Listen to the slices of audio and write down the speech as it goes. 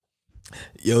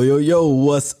Yo,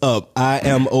 what's up? I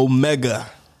am Omega.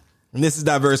 And this is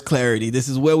Diverse Clarity. This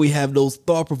is where we have those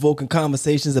thought-provoking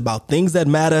conversations about things that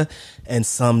matter and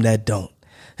some that don't.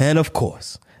 And of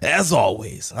course, as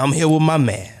always, I'm here with my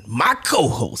man, my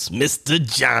co-host, Mr.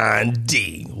 John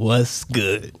D. What's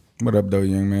good? What up, though,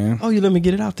 young man? Oh, you let me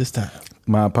get it out this time.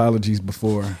 My apologies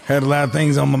before. Had a lot of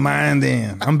things on my mind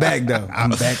then. I'm back, though. I'm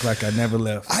back like I never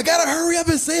left. I gotta hurry up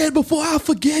and say it before I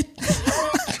forget.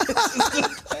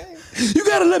 You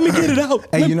gotta let me get it out.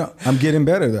 Hey, you know, I'm getting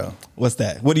better, though. What's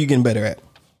that? What are you getting better at?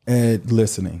 At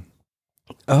listening.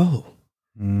 Oh.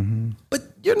 Mm-hmm. But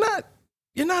you're not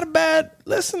a bad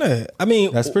listener. I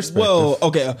mean, that's perspective. Well,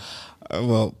 okay.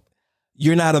 Well,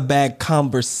 you're not a bad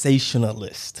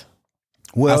conversationalist.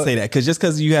 Well, I'll say that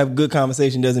because you have good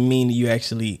conversation doesn't mean that you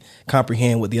actually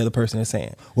comprehend what the other person is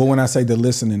saying. Well, when I say the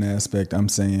listening aspect, I'm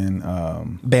saying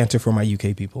banter for my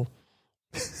UK people.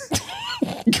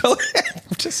 Go ahead.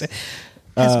 I'm just saying.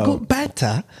 It's good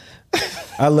banter.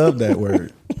 I love that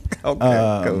word.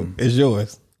 Okay, cool. It's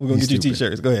yours. We're gonna get you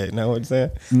t-shirts. Go ahead. Now what you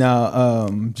saying? Now,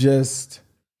 just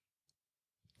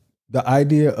the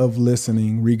idea of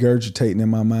listening, regurgitating in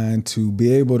my mind to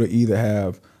be able to either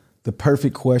have the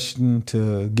perfect question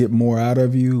to get more out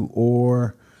of you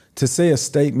or to say a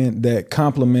statement that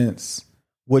complements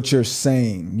what you're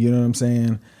saying. You know what I'm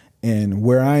saying? And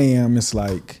where I am, it's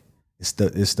like, it's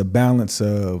the balance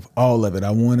of all of it.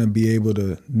 I want to be able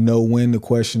to know when the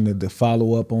question to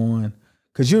follow up on,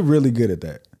 because you're really good at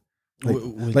that.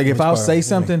 Like if I'll say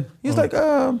something, he's like,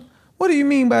 what do you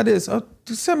mean by this?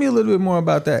 Just tell me a little bit more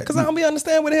about that. Because I don't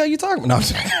understand what the hell you're talking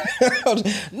about.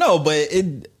 No, but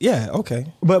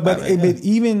okay. But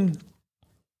even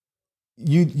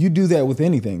you do that with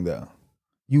anything though.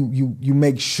 You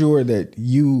make sure that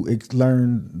you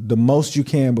learn the most you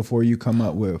can before you come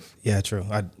up with. Yeah, true.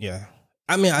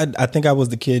 I mean, I think I was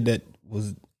the kid that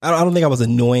was. I don't think I was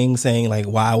annoying saying like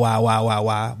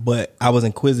why, but I was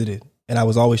inquisitive and I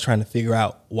was always trying to figure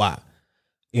out why.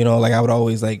 You know, like I would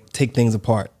always like take things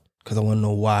apart because I want to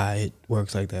know why it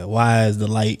works like that. Why is the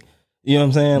light? You know what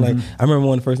I'm saying? Mm-hmm. Like I remember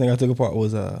one of the first things I took apart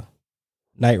was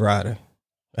Knight Rider.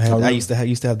 I used to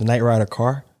have the Knight Rider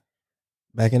car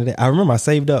back in the day. I remember I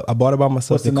saved up. I bought it by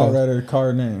myself. What's the Knight Rider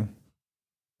car name?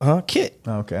 Kit.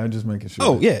 Okay, I'm just making sure.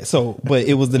 Oh yeah. So, but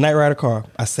it was the Knight Rider car.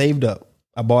 I saved up.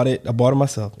 I bought it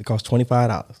myself. It cost $25.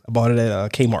 I bought it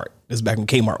at Kmart. This is back when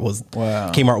Kmart was the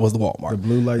Walmart. The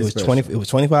blue light. It was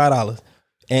 $25.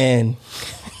 And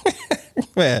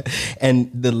man,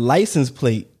 and the license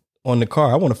plate on the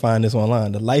car, I want to find this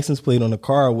online. The license plate on the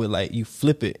car would like you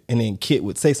flip it and then Kit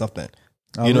would say something.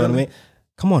 You know what I mean?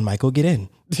 Come on, Michael, get in.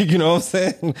 You know what I'm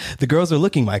saying? The girls are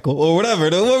looking, Michael, or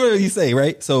whatever you say,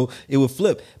 right? So it would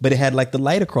flip, but it had like the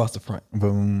light across the front.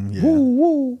 Boom, yeah. Woo,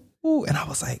 woo, woo. And I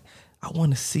was like, I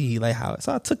want to see like how.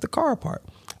 So I took the car apart.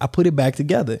 I put it back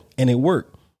together, and it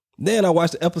worked. Then I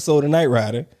watched the episode of Knight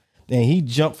Rider. Then he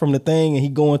jumped from the thing, and he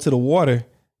go into the water.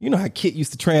 You know how Kit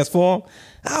used to transform?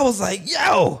 I was like,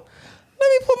 yo, let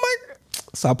me put my.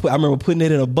 So I remember putting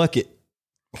it in a bucket.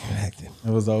 It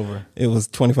was over. It was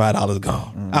 $25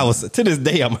 gone. I was to this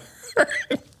day I'm hurt.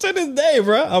 To this day,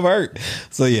 bro, I'm hurt.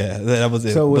 So yeah, that was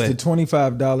it. So was the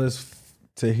 $25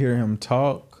 to hear him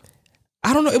talk?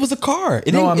 I don't know. It was a car.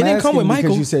 It didn't come with Michael.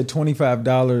 Because you said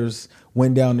 $25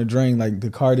 went down the drain. Like the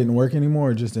car didn't work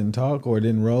anymore. It just didn't talk or it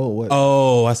didn't roll. What?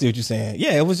 Oh, I see what you're saying.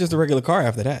 Yeah, it was just a regular car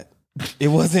after that. It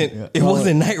wasn't. Yeah. It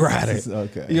wasn't Knight Rider.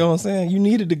 Okay. You know what I'm saying? You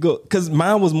needed to go because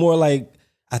mine was more like.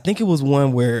 I think it was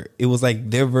one where it was like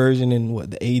their version in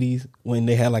the 80s when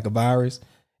they had like a virus.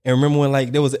 And remember when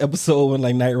like there was an episode when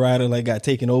like Knight Rider like got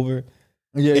taken over.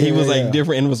 Yeah, and he was like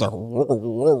different and it was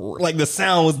like the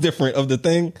sound was different of the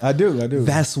thing. I do.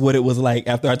 That's what it was like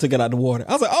after I took it out of the water.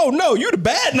 I was like, oh no, you're the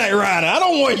bad Knight Rider. I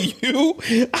don't want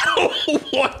you. I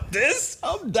don't want this.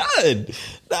 I'm done.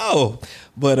 No.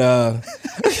 But I'm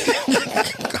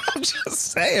just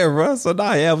saying, bro. So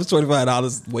now it was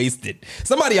 $25 wasted.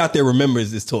 Somebody out there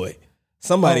remembers this toy.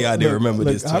 Somebody out there remember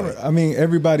this toy. I mean,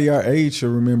 everybody our age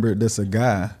should remember this a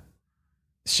guy.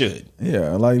 Should.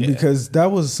 Yeah, because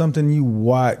that was something you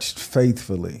watched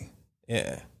faithfully.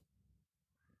 Yeah.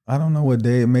 I don't know what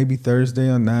day, maybe Thursday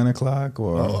on 9:00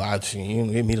 or. Oh,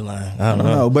 you give me the line. I don't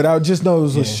know. But I just know it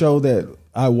was a show that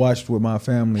I watched with my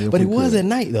family. But it was at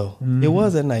night though. Mm-hmm. It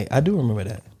was at night. I do remember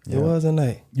that. Yeah. It was at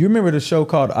night. You remember the show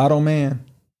called Auto Man?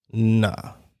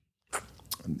 Nah.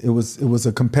 It was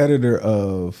a competitor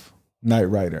of Knight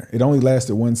Rider. It only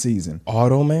lasted one season.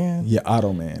 Auto Man? Yeah,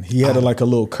 Auto Man. He had a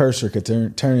little cursor could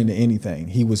turn into anything.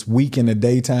 He was weak in the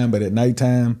daytime, but at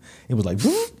nighttime, it was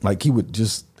like he would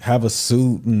just have a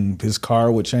suit and his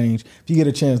car would change. If you get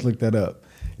a chance, look that up.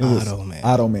 It was Automan.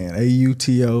 Automan.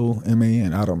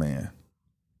 AUTOMAN. Automan.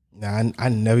 Nah, I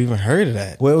never even heard of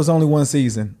that. Well, it was only one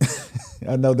season.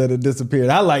 I know that it disappeared.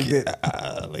 I liked it,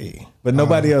 but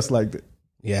nobody else liked it.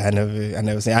 Yeah, I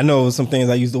never seen. I know some things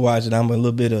I used to watch that I'm a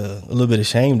little bit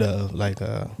ashamed of, like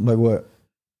what?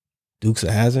 Dukes of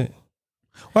Hazzard.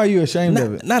 Why are you ashamed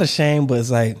of it? Not ashamed, but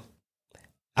it's like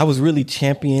I was really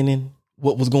championing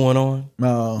what was going on.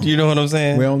 No, you know what I'm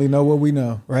saying? We only know what we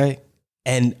know, right?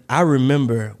 And I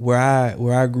remember where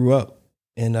I grew up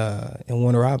in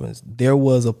Warner Robins. There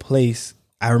was a place.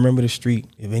 I remember the street.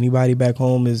 If anybody back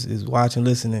home is watching,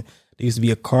 listening, there used to be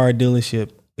a car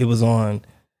dealership. It was on.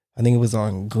 I think it was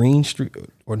on Green Street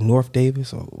or North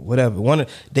Davis or whatever. One of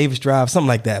Davis Drive, something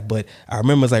like that. But I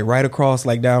remember it's like right across,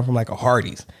 like down from like a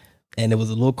Hardee's. And it was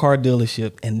a little car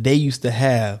dealership. And they used to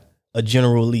have a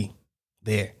General Lee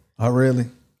there. Oh, really?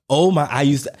 Oh my,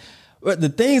 the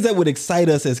things that would excite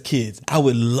us as kids, I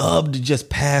would love to just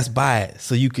pass by it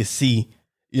so you could see,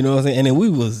 you know what I'm saying? And then we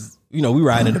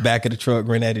riding in the back of the truck,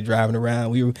 Granddaddy driving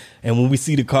around. And when we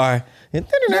see the car, and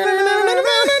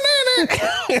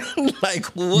like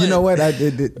what? You know what? That's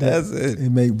it.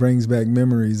 It brings back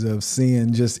memories of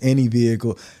seeing just any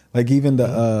vehicle, like even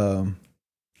the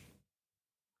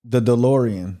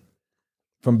DeLorean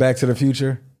from Back to the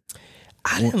Future.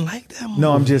 I didn't like that movie.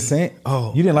 No, I'm just saying.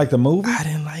 Oh, you didn't like the movie?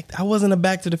 I wasn't a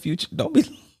Back to the Future. Don't be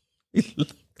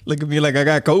look at me like I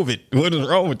got COVID. What is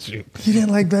wrong with you? You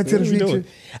didn't like Back to the Future?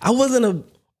 I wasn't a.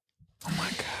 Oh my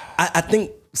god! I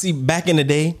think back in the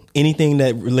day, anything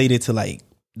that related to like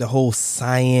the whole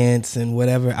science and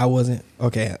whatever, I wasn't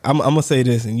okay. I'm gonna say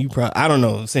this, and you probably I don't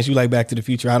know. Since you like Back to the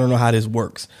Future, I don't know how this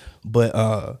works, but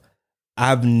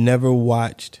I've never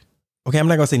watched. Okay, I'm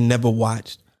not gonna say never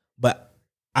watched, but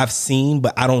I've seen,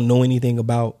 but I don't know anything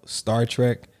about Star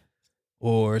Trek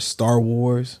or Star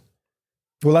Wars.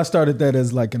 Well, I started that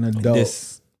as like an adult.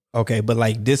 This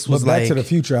was Back to the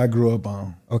Future I grew up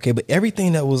on. Okay, but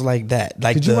everything that was like that.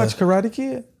 Like, did you watch Karate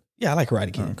Kid? Yeah, I like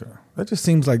Karate Kid. Okay. That just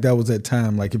seems like that was that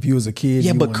time. Like if you was a kid.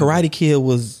 Yeah, but Karate Kid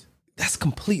that's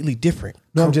completely different.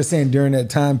 No, I'm just saying during that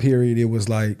time period, it was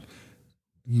like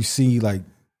you see like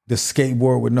the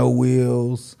skateboard with no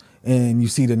wheels and you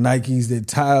see the Nikes that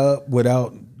tie up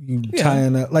without you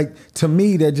tying up. Like to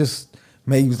me, that just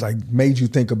made you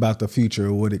think about the future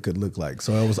or what it could look like.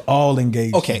 So I was all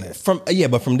engaged. Okay, in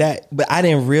that. but I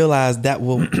didn't realize that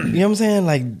will. You know what I'm saying?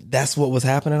 Like that's what was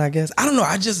happening. I guess I don't know.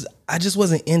 I just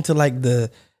wasn't into like the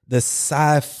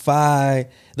sci-fi.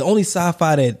 The only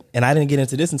sci-fi that, and I didn't get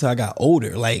into this until I got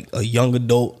older, like a young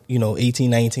adult, 18,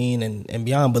 19 and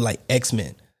beyond. But like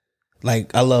X-Men,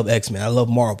 like I love X-Men. I love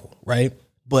Marvel, right?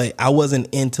 But I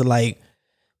wasn't into like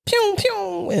pew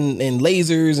pew and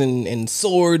lasers and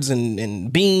swords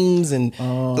and beams and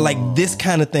like this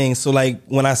kind of thing. So like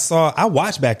when I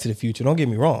watched Back to the Future, don't get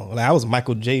me wrong. Like I was a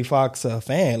Michael J. Fox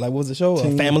fan. Like what was the show?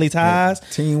 Family Ties?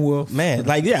 Teen Wolf. Man,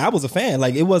 like yeah, I was a fan.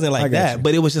 Like it wasn't like that.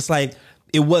 But it was just like,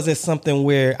 it wasn't something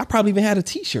where I probably even had a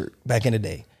t-shirt back in the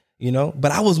day,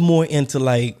 But I was more into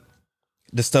like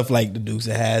the stuff like the Dukes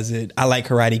of Hazzard. I like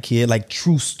Karate Kid, like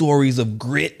true stories of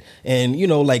grit and,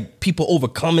 like people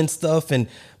overcoming stuff and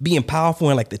being powerful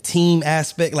and like the team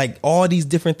aspect, like all these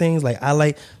different things. Like I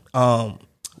like, what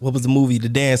was the movie? The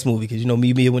dance movie. Cause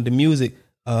me being with the music.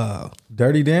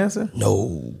 Dirty Dancing?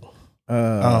 No.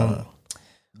 The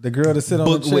girl that sit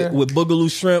on the chair? With Boogaloo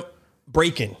Shrimp,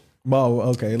 Breaking. Oh,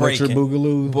 okay. Electric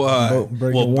Boogaloo.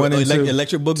 Breaking 1 and 2.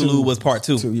 Electric Boogaloo was part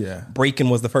 2. Yeah.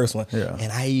 Breaking was the first one. Yeah.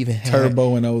 And I even had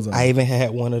Turbo and Ozone. I even had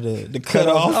one of the cut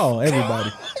off. Oh, everybody.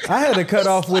 I had to cut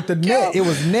off with the net. It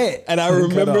was net. And I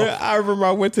remember I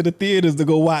went to the theaters to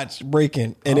go watch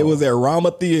Breaking. And it was at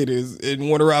Rama Theaters in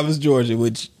Warner Robins, Georgia,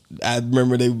 which I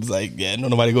remember they was like, yeah, no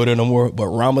nobody go there no more. But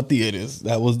Rama Theaters,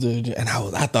 that was and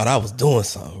I thought I was doing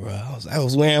something, bro. I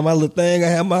was wearing my little thing. I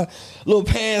had my little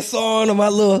pants on and my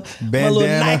little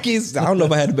Nikes. I don't know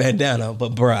if I had a bandana,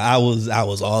 but bro, I was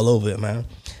all over it, man.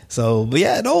 So, but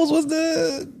yeah, that was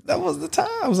the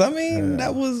times. I mean,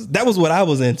 that was what I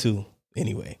was into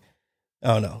anyway. I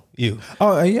don't know. You.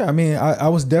 Oh yeah, I mean, I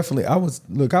was in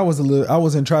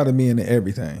try to be into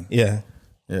everything. Yeah.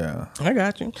 Yeah. I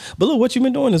got you. But look, what you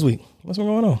been doing this week? What's been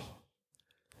going on?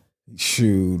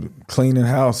 Shoot, cleaning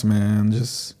house, man.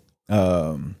 Just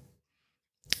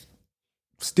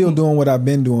still doing what I've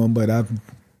been doing, but I've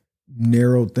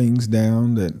narrowed things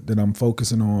down that I'm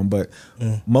focusing on. But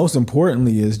most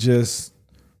importantly is just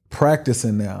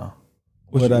practicing now.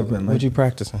 What you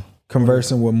practicing?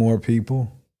 Conversing with more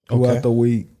people throughout the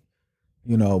week.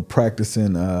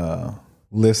 Practicing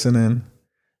listening.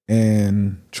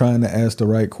 And trying to ask the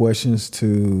right questions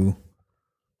to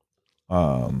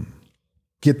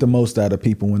get the most out of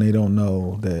people when they don't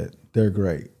know that they're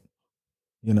great.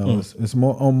 You know, it's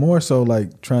more so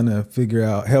like trying to figure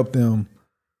out, help them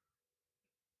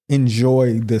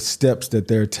enjoy the steps that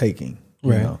they're taking.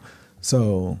 You know?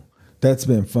 So that's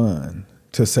been fun,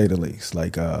 to say the least.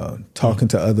 Like talking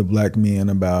to other black men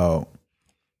about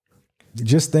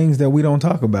just things that we don't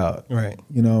talk about. Right.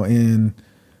 You know, and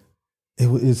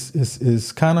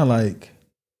it's kind of like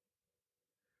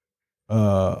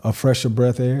a fresher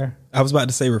breath of air. I was about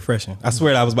to say refreshing. I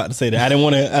swear I was about to say that. I didn't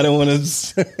want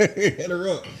to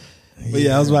interrupt. But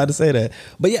yeah, I was about to say that.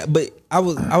 But yeah, but I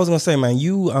was gonna say, man,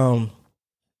 you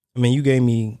you gave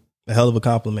me a hell of a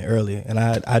compliment earlier, and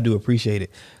I do appreciate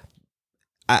it.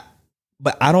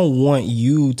 But I don't want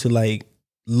you to like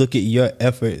look at your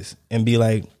efforts and be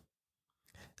like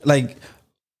I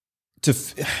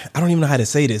don't even know how to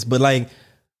say this, but like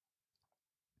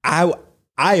I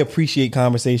appreciate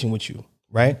conversation with you,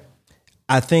 right?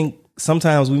 I think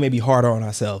sometimes we may be harder on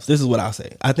ourselves. This is what I'll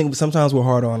say. I think sometimes we're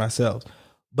harder on ourselves.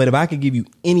 But if I could give you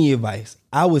any advice,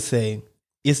 I would say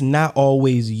it's not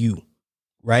always you,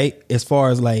 right? As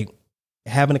far as like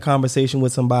having a conversation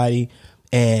with somebody,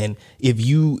 and if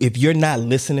you're not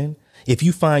listening, if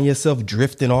you find yourself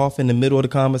drifting off in the middle of the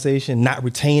conversation, not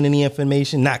retaining any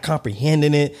information, not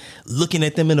comprehending it, looking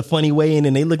at them in a funny way, and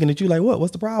then they looking at you like,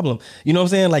 what's the problem? You know what I'm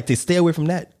saying? Like, to stay away from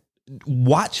that,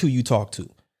 watch who you talk to.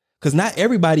 Because not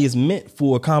everybody is meant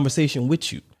for a conversation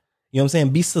with you. You know what I'm saying?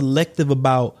 Be selective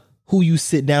about who you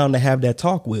sit down to have that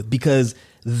talk with, because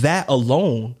that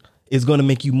alone is going to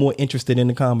make you more interested in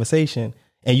the conversation,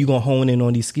 and you're going to hone in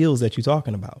on these skills that you're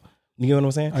talking about. You know what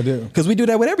I'm saying? I do. Because we do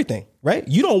that with everything, right?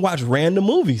 You don't watch random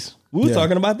movies. We were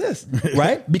talking about this,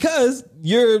 right? Because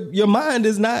your mind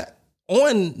is not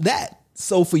on that.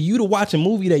 So for you to watch a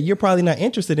movie that you're probably not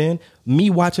interested in,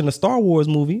 me watching a Star Wars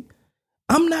movie,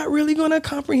 I'm not really going to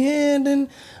comprehend, and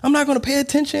I'm not going to pay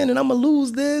attention, and I'm going to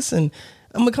lose this, and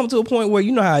I'm going to come to a point where,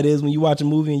 you know how it is when you watch a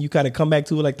movie and you kind of come back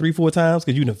to it like 3-4 times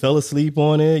because you done fell asleep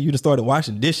on it. You done started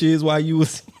washing dishes while you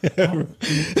was...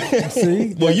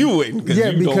 See? Well, you wouldn't.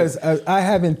 Yeah, because I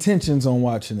have intentions on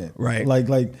watching it. Right.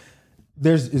 Like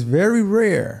it's very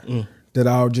rare that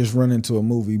I'll just run into a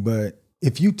movie. But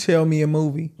if you tell me a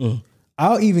movie,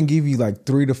 I'll even give you like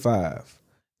 3 to 5.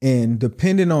 And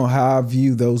depending on how I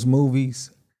view those movies,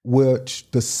 which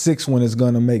the 6th one is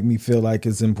going to make me feel like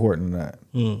it's important or not.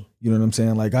 You know what I'm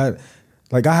saying? Like I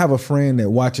have a friend that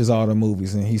watches all the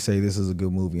movies, and he say this is a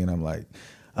good movie, and I'm like,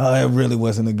 oh, it really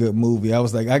wasn't a good movie. I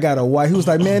was like, I got a wife. He was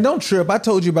like, man, don't trip. I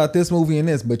told you about this movie and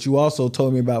this, but you also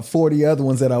told me about 40 other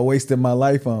ones that I wasted my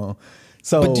life on.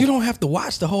 So, but you don't have to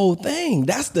watch the whole thing.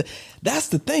 That's the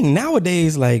thing.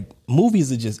 Nowadays, like,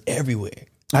 movies are just everywhere.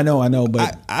 I know,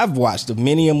 but I've watched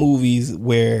many a movies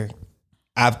where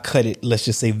I've cut it, let's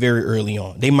just say, very early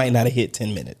on. They might not have hit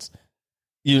 10 minutes.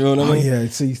 You know what I mean? Yeah.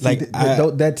 See like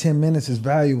that 10 minutes is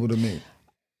valuable to me.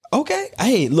 Okay.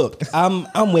 Hey, look, I'm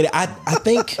with it.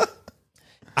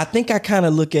 I think I kind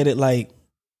of look at it like,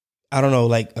 I don't know,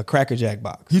 like a Cracker Jack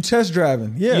box. You test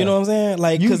driving, yeah. You know what I'm saying?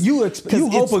 Like, you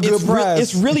hope a good prize.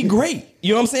 It's really great. You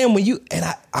know what I'm saying?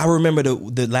 I remember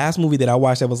the last movie that I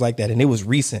watched that was like that, and it was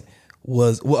recent.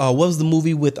 Was what was the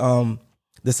movie with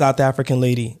the South African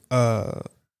lady,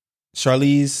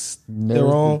 Charlize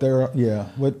Theron? Yeah.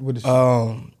 What is she?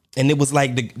 And it was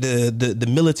like the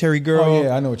military girl. Oh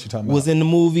yeah, I know what you're talking about. Was in the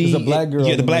movie. There's a black girl.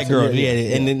 Yeah, the black girl.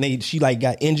 Yeah. And then she like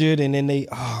got injured, and then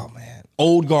oh man,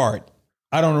 Old Guard.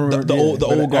 I don't remember the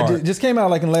old guard. Just came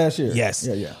out like in last year. Yes.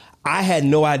 Yeah. I had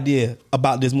no idea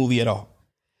about this movie at all.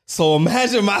 So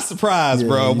imagine my surprise,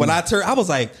 bro. When I was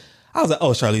like,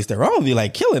 oh, Charlize Theron be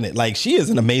like killing it. Like, she is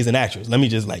an amazing actress. Let me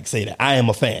just like say that. I am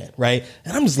a fan, right?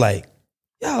 And I'm just like,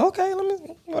 yeah, okay, let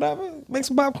me, whatever, make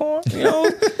some popcorn, you know,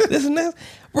 this and that.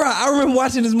 Bro, I remember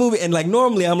watching this movie, and like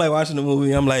normally I'm like watching the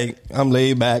movie, I'm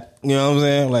laid back, you know what I'm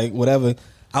saying? Like, whatever.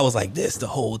 I was like this the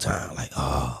whole time, like,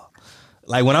 oh.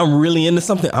 Like, when I'm really into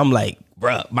something, I'm like,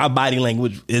 bro, my body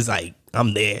language is like,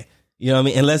 I'm there. You know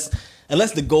what I mean?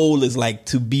 Unless the goal is like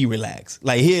to be relaxed.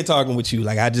 Like, here talking with you,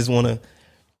 like, I just want to,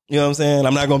 you know what I'm saying?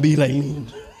 I'm not going to be like,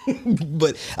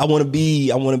 but I want to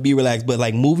be relaxed. But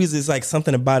like, movies is like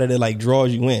something about it that like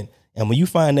draws you in. And when you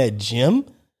find that gem,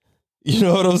 you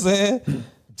know what I'm saying?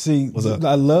 See,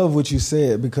 I love what you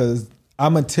said, because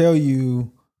I'm going to tell you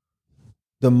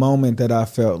the moment that I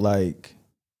felt like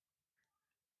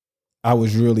I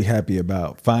was really happy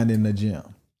about finding the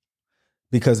gem.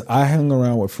 Because I hung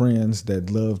around with friends that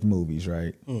loved movies,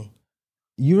 right?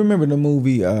 You remember the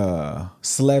movie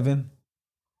Slevin?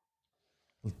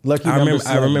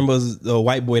 I remember the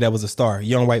white boy that was a star,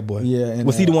 young white boy. Yeah, and,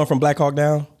 was he the one from Black Hawk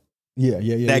Down? Yeah.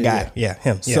 That guy, yeah,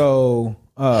 him. Yeah. So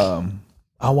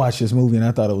I watched this movie and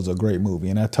I thought it was a great movie.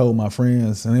 And I told my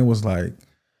friends and it was like,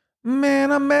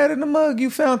 man, I'm mad at the mug. You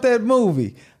found that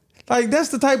movie. Like, that's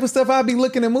the type of stuff I'd be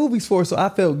looking at movies for. So I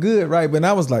felt good, right? But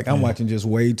I was like, I'm watching just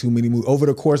way too many movies over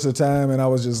the course of time. And I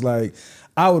was just like,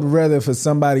 I would rather for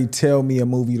somebody tell me a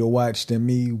movie to watch than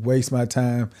me waste my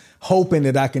time hoping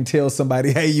that I can tell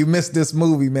somebody, hey, you missed this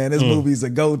movie, man. This movie's a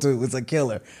go-to. It's a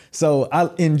killer. So I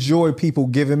enjoy people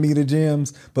giving me the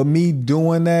gems. But me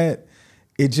doing that,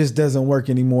 it just doesn't work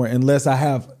anymore unless I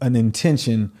have an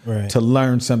intention to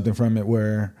learn something from it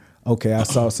where, okay, I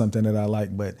saw something that I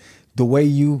like. But the way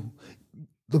you...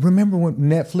 Remember when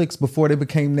Netflix, before they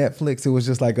became Netflix, it was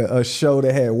just like a show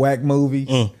that had whack movies?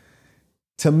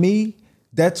 To me,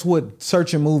 that's what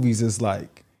searching movies is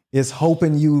like. It's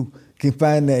hoping you can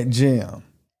find that gem.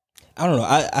 I don't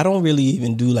know. I don't really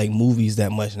even do like movies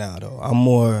that much now though. I'm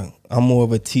more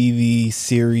of a TV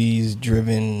series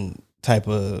driven type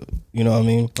of, you know what I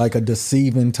mean? Like a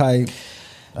deceiving type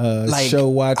show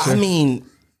watcher. I mean,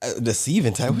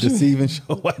 deceiving type. Deceiving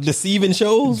show watcher. Deceiving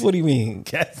shows? What do you mean?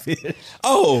 Catfish.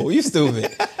 Oh, you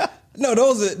stupid. No,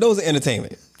 those are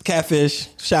entertainment. Catfish.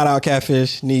 Shout out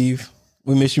Catfish. Neve.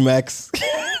 We miss you, Max.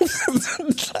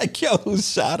 Like, yo,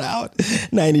 shout out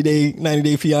 90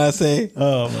 Day Fiance.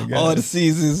 Oh my god. All the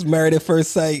seasons, Married at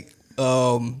First Sight,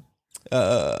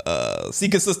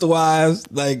 Secret Sister Wives,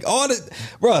 like all the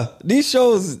bruh, these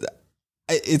shows,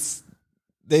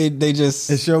 they just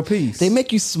it's your piece. They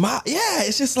make you smile. Yeah,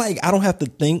 it's just like I don't have to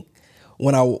think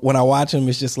when I watch them.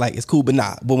 It's just like it's cool, but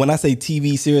nah. But when I say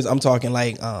TV series, I'm talking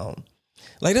like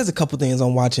there's a couple things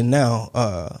I'm watching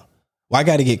now. I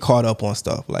got to get caught up on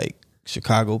stuff like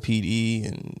Chicago PD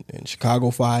and Chicago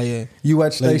Fire. You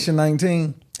watch Station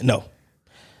 19? No.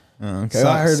 Okay.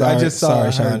 I just saw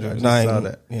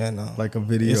that. Yeah, no. Like a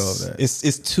video of that.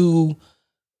 It's too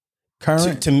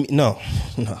current to me. No.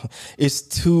 It's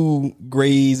too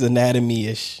Grey's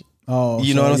Anatomy-ish. Oh,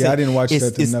 you know what I'm saying? I didn't watch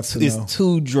that enough to know. It's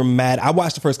too dramatic. I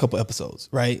watched the first couple episodes,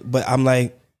 right? But I'm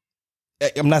like,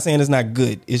 I'm not saying it's not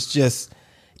good. It's just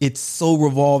it's so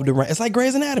revolved around. It's like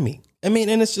Grey's Anatomy. I mean,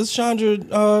 and it's just Chandra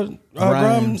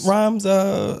Rhimes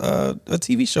a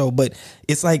TV show, but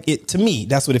it's like it to me.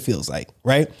 That's what it feels like,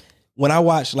 right? When I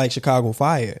watch like Chicago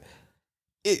Fire,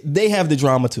 they have the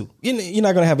drama too. You're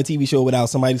not gonna have a TV show without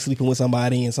somebody sleeping with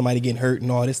somebody and somebody getting hurt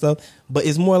and all this stuff. But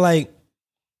it's more like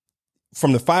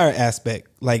from the fire aspect,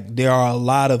 like there are a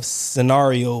lot of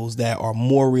scenarios that are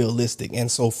more realistic, and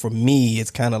so for me,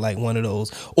 it's kind of like one of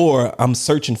those. Or I'm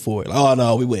searching for it. Like, oh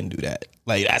no, we wouldn't do that.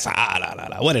 Like that's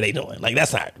what are they doing? Like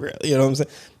that's not real. You know what I'm saying?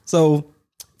 So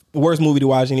worst movie to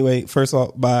watch anyway. First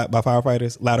off, by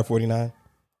firefighters, Ladder 49.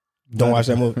 Don't watch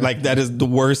that movie. Like that is the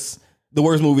worst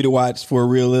movie to watch for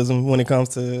realism when it comes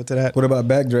to that. What about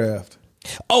Backdraft?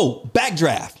 Oh,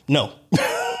 Backdraft. No.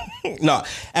 No,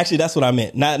 actually, that's what I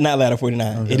meant. Not Ladder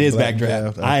 49. Okay, it is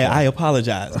Backdraft. Okay. I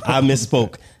apologize. I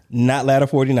misspoke. Not Ladder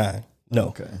 49. No.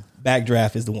 Okay.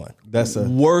 Backdraft is the one. That's a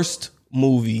worst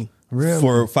movie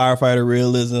for firefighter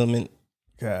realism. And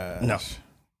gosh. No,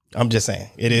 I'm just saying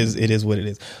it is what it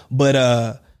is.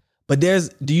 But there's.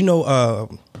 Do you know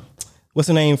what's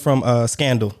the name from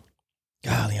Scandal?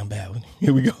 Golly, I'm bad.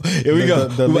 Here we go. We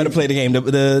about to play the game.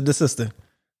 The sister.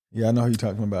 Yeah, I know who you're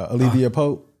talking about. Olivia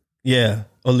Pope. Yeah,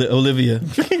 Olivia.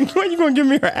 Why are you gonna give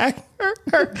me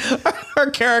her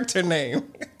character name?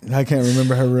 I can't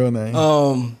remember her real name.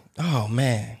 Oh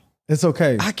man, it's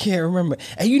okay. I can't remember.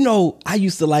 And you know, I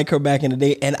used to like her back in the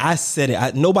day, and I said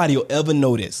it. Nobody will ever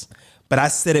notice, but I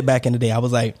said it back in the day. I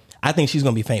was like, I think she's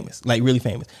gonna be famous, like really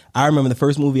famous. I remember the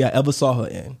first movie I ever saw her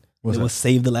in. Was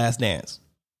Save the Last Dance.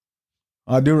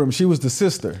 I do remember. She was the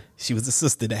sister. She was the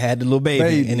sister that had the little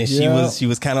baby. And then she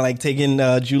was kind of like taking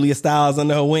Julia Stiles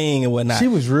under her wing and whatnot. She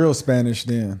was real Spanish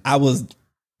then.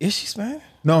 Is she Spanish?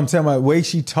 No, I'm talking about the way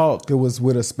she talked. It was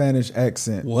with a Spanish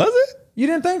accent. Was it? You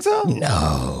didn't think so?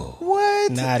 No.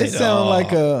 What? Not it at sounded all.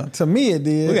 Like to me it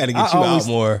did. We got to get you out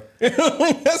more.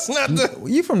 That's not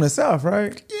You from the South,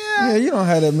 right? Yeah. Yeah, you don't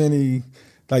have that many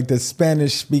like the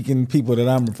Spanish speaking people that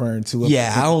I'm referring to.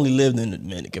 Yeah, I only lived in the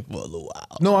Dominican for a little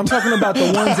while. No, I'm talking about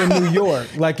the ones in New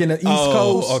York, like in the East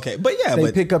Coast. Okay, but yeah,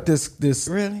 they pick up this.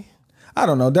 Really? I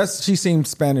don't know. She seemed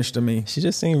Spanish to me. She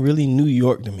just seemed really New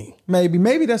York to me.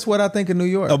 Maybe that's what I think of New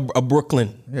York. A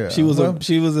Brooklyn. Yeah. She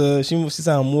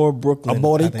sounded more Brooklyn. A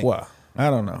Boricua. I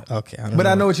don't know. Okay,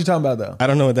 I know what you're talking about though. I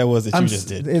don't know what that was you just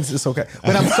did. It's okay.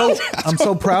 But I'm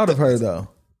so proud of her though.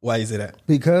 Why is it that?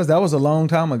 Because that was a long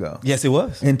time ago. Yes, it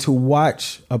was. And to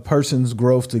watch a person's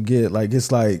growth to get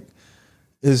it's like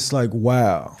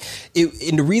wow.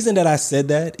 And the reason that I said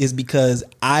that is because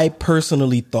I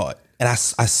personally thought, and I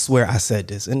swear I said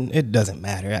this, and it doesn't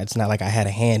matter. It's not like I had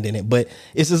a hand in it, but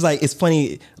it's just like, it's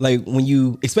funny, like when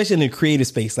you, especially in the creative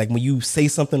space, like when you say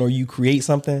something or you create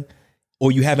something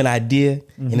or you have an idea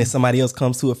and then somebody else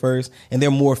comes to it first and they're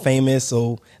more famous,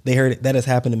 so they heard it. That has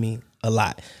happened to me a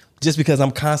lot. Just because I'm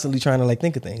constantly trying to like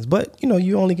think of things. But, you know,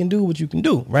 you only can do what you can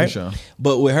do, right? For sure.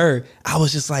 But with her, I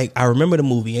was just like, I remember the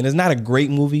movie, and it's not a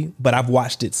great movie, but I've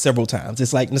watched it several times.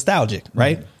 It's like nostalgic,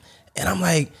 right? And I'm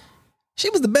like, she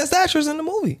was the best actress in the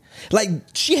movie. Like,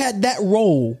 she had that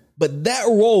role, but that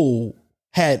role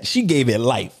she gave it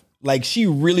life. Like, she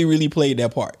really, really played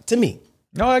that part to me.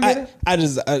 No, I get it. I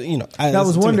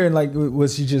was wondering, like,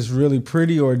 was she just really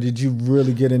pretty, or did you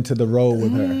really get into the role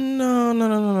with her? No.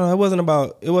 It wasn't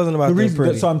about the reason,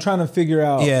 pretty. So I'm trying to figure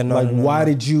out, why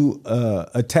did you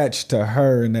attach to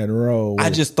her in that role? I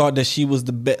just thought that she was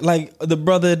the best. Like, the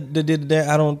brother that did that,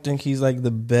 I don't think he's like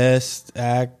the best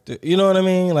actor. You know what I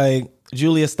mean? Like,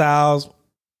 Julia Stiles.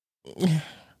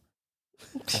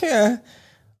 Yeah.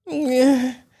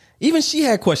 Even she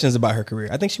had questions about her career.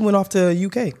 I think she went off to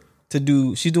UK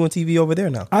she's doing TV over there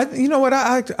now. You know what?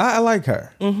 I like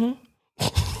her. Mm-hmm.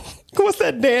 What's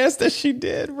that dance that she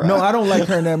did, bro? No, I don't like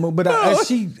her in that movie. But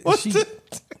she.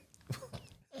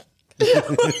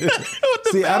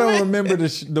 See, I don't remember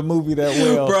the movie that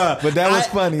well, bruh, but that was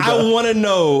funny. Though. I want to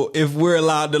know if we're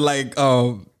allowed to like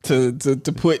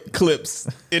to put clips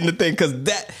in the thing, because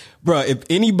that, bruh, if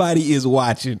anybody is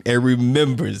watching and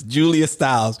remembers Julia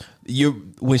Stiles,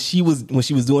 when she was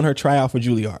doing her tryout for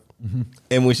Juilliard,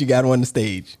 and when she got on the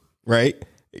stage, right?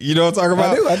 You know what I'm talking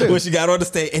about? I do. When she got on the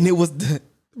stage, and it was,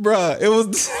 bruh, it was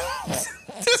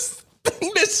this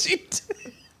thing that she did.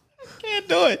 Can't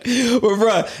do it. But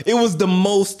bruh, it was the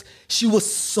most, she was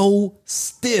so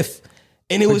stiff.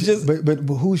 And it was just. But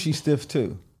who's she stiff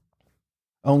to?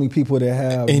 Only people that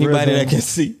have anybody rhythm. that can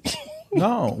see.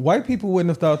 No, white people wouldn't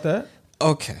have thought that.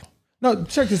 Okay. No,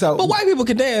 check this out. But white people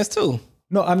can dance too.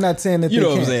 No, I'm not saying that you they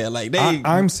know what can't. I'm saying. Like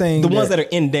I'm saying the ones that are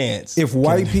in dance. If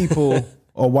white people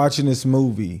are watching this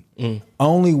movie,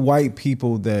 only white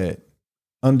people that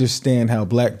understand how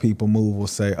black people move will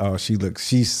say, "Oh,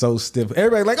 she's so stiff."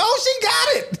 Everybody like, "Oh, she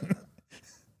got it."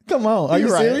 Come on, are you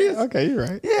serious? Okay, you're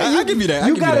right. Yeah, I'll give you that.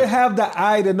 You got to have the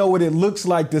eye to know what it looks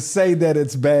like to say that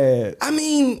it's bad. I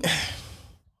mean,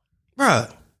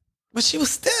 bruh, but she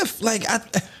was stiff. Like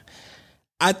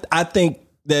I think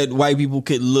that white people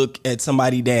could look at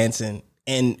somebody dancing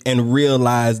and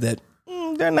realize that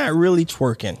they're not really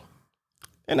twerking.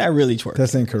 They're not really twerking.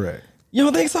 That's incorrect. You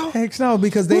don't think so? Heck no,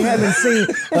 because they haven't seen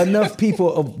enough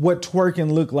people of what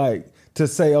twerking look like to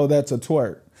say, "Oh, that's a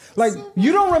twerk." Like,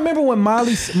 you don't remember when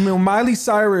Miley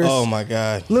Cyrus? Oh my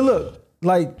God! Look,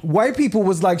 like white people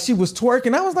was like she was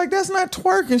twerking. I was like, that's not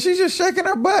twerking. She's just shaking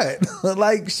her butt.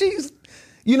 Like she's,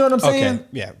 you know what I'm saying?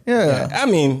 Okay. Yeah. I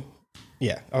mean,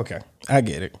 yeah. Okay, I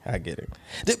get it.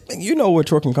 You know where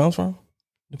twerking comes from?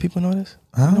 Do people know this?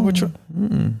 I know where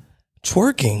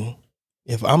twerking.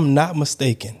 If I'm not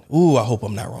mistaken, I hope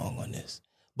I'm not wrong on this.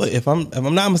 But if I'm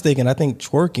not mistaken, I think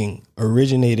twerking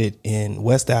originated in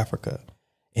West Africa,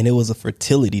 and it was a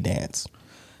fertility dance.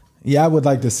 Yeah, I would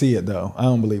like to see it though. I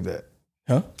don't believe that.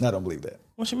 Huh? I don't believe that.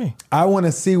 What you mean? I want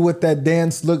to see what that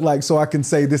dance looked like so I can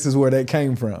say this is where that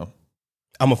came from.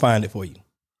 I'm gonna find it for you.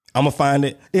 I'm gonna find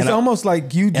it. It's almost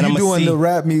like you doing the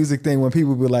rap music thing when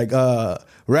people be like,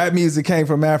 rap music came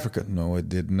from Africa. No, it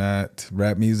did not.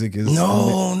 Rap music is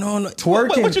no.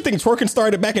 Twerking. What you think? Twerking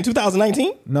started back in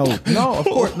 2019? No, of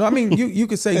course. No, I mean you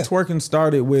could say twerking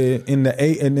started in the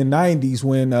 90s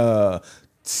when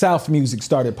South music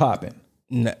started popping.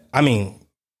 No, I mean,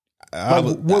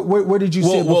 where did you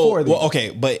see it before? Well, okay,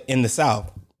 but in the South,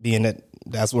 being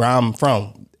that's where I'm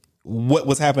from. What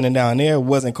was happening down there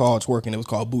wasn't called twerking. It was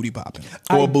called booty popping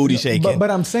or booty shaking. But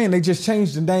I'm saying they just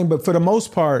changed the name. But for the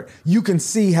most part, you can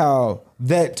see how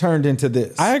that turned into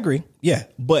this. I agree. Yeah.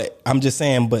 But I'm just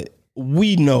saying, but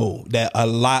we know that a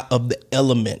lot of the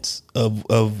elements of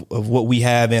what we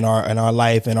have in our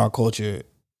life and our culture,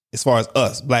 as far as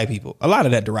us, black people, a lot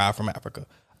of that derived from Africa.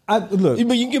 Look,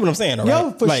 but you get what I'm saying, right?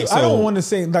 Yeah, for sure. So, I don't want to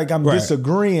say like I'm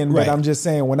disagreeing, but I'm just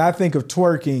saying when I think of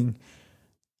twerking,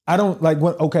 I don't like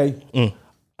when. Okay,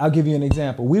 I'll give you an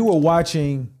example. We were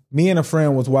watching. Me and a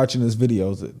friend was watching this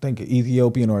video. I think an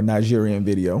Ethiopian or a Nigerian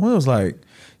video. And it was like,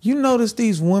 you notice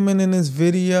these women in this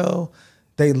video,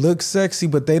 they look sexy,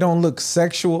 but they don't look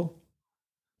sexual.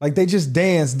 Like they just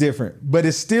dance different, but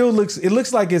it still looks. It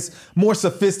looks like it's more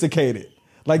sophisticated.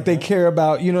 Like they care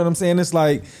about. You know what I'm saying? It's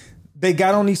like they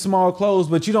got on these small clothes,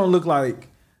 but you don't look like.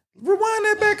 Rewind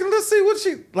that back and let's see what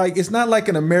she like. It's not like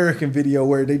an American video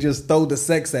where they just throw the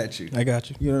sex at you. I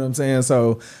got you. You know what I'm saying?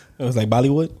 So it was like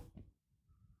Bollywood.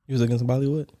 You was looking some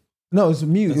Bollywood. No, it's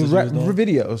mute. It was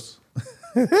videos.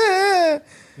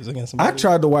 I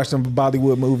tried to watch some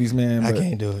Bollywood movies, man. I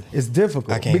can't do it. It's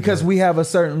difficult because we have a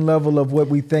certain level of what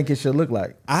we think it should look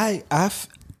like.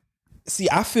 See,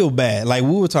 I feel bad. Like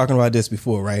we were talking about this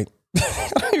before, right? I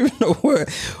don't even know what,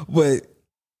 but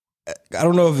I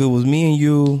don't know if it was me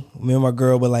and my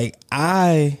girl, but like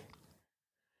I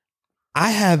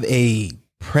have a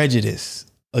prejudice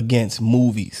against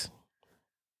movies,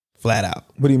 flat out.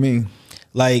 What do you mean?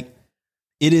 Like,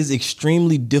 it is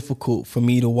extremely difficult for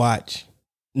me to watch.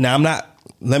 Now, I'm not.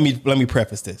 Let me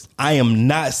preface this. I am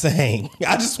not saying.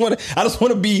 I just want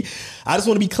to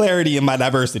be clarity in my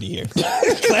diversity here.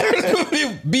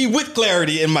 Be with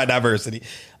clarity in my diversity.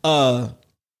 I'm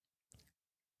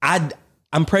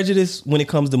prejudiced when it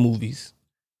comes to movies,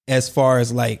 as far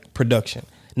as like production.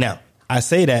 Now, I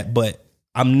say that, but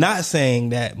I'm not saying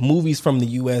that movies from the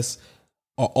U.S.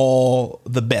 are all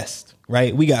the best.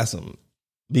 Right? We got some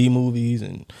B movies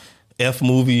and F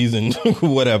movies and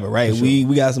whatever, right? Sure.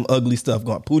 We got some ugly stuff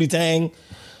going. Pootie Tang,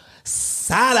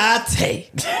 Salate.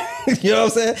 You know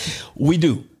what I'm saying? We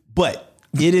do. But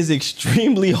it is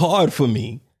extremely hard for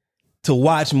me to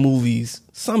watch movies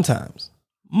sometimes,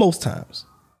 most times,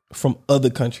 from other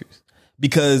countries.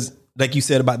 Because, like you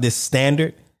said about this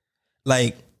standard,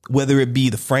 like whether it be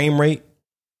the frame rate,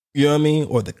 you know what I mean?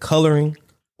 Or the coloring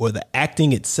or the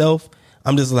acting itself,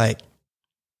 I'm just like,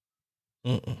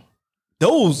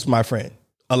 those, my friend,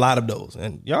 a lot of those,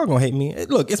 and y'all gonna hate me.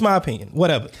 Look, it's my opinion.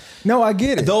 Whatever. No, I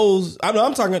get it. Those,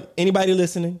 I'm talking. Anybody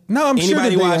listening? No, I'm sure that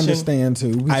they understand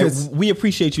too. Because we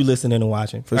appreciate you listening and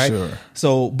watching for sure.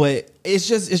 So, but it's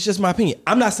just my opinion.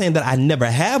 I'm not saying that I never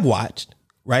have watched,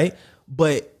 right?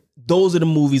 But those are the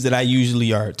movies that I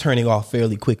usually are turning off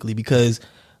fairly quickly because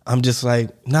I'm just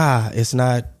like, nah, it's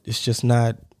not. It's just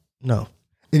not. No.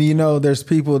 And you know, there's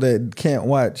people that can't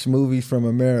watch movies from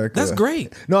America. That's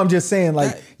great. No, I'm just saying,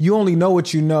 like, you only know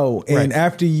what you know, and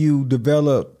after you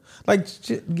develop, like,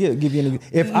 give you an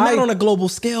example. Not on a global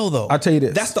scale, though. I'll tell you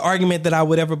this. That's the argument that I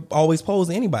would ever always pose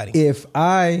to anybody. If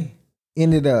I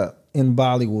ended up in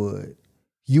Bollywood,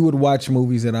 you would watch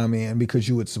movies that I'm in because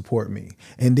you would support me.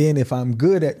 And then if I'm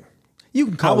good at, you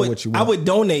can call it what you want. I would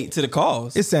donate to the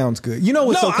cause. It sounds good. You know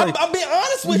what's so crazy? I'm being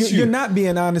honest with you. You're not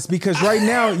being honest because right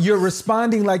now you're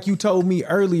responding like you told me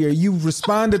earlier. You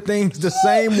respond to things the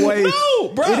same way. No,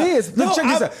 bro. It is. Look, check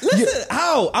this out. Listen,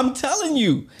 how? I'm telling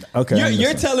you. Okay.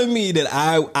 You're telling me that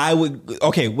I would.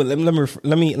 Okay. Well,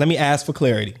 let me ask for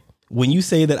clarity. When you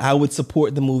say that I would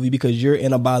support the movie because you're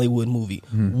in a Bollywood movie,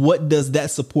 what does that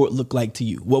support look like to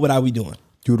you? What would I be doing?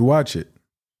 You would watch it.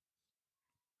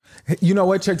 You know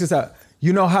what? Check this out.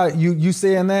 You know how you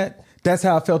saying that? That's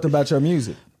how I felt about your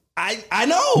music. I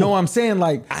know. No, I'm saying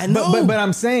like I know, but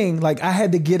I'm saying like I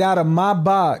had to get out of my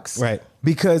box, right?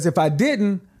 Because if I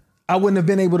didn't, I wouldn't have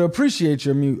been able to appreciate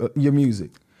your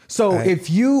music. So if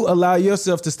you allow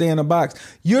yourself to stay in a box,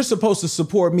 you're supposed to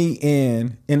support me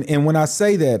and when I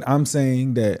say that, I'm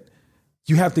saying that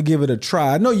you have to give it a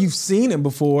try. I know you've seen it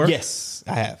before. Yes,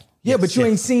 I have. Yeah, but you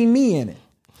ain't seen me in it.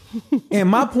 And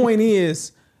my point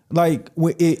is, like,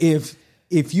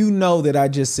 if you know that I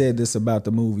just said this about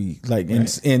the movie, like,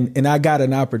 and I got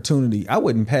an opportunity, I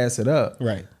wouldn't pass it up.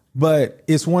 Right. But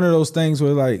it's one of those things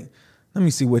where, like, let me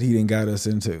see what he done got us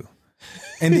into.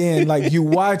 And then, like, you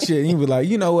watch it and you be like,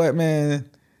 you know what, man?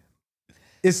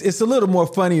 It's a little more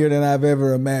funnier than I've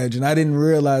ever imagined. I didn't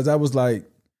realize. I was like,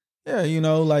 yeah, you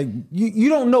know, like, you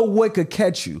don't know what could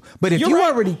catch you. But if you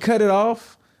already cut it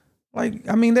off, like,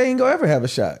 I mean, they ain't gonna ever have a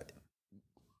shot.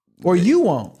 Or you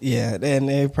won't. Yeah, and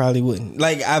they probably wouldn't.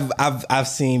 Like I've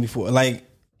seen before. Like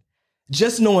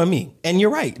just knowing me. And you're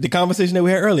right. The conversation that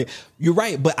we had earlier. You're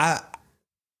right, but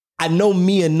I know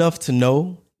me enough to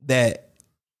know that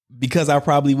because I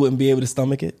probably wouldn't be able to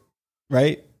stomach it,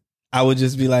 right? I would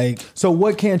just be like, so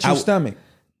what can't you stomach?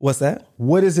 What's that?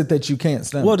 What is it that you can't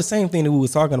stomach? Well, the same thing that we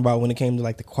was talking about when it came to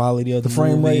like the quality of the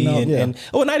frame rate and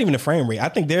well, not even the frame rate. I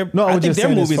think their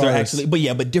movies are actually,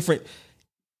 but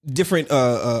different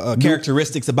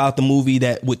characteristics about the movie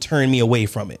that would turn me away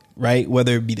from it, right?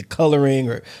 Whether it be the coloring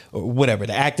or whatever,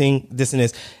 the acting, this and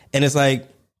this. And it's like,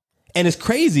 and it's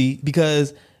crazy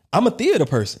because I'm a theater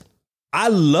person. I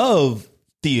love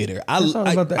theater.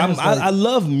 I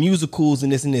love musicals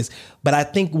and this, but I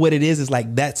think what it is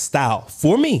like that style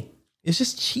for me, it's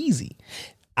just cheesy.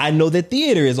 I know that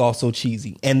theater is also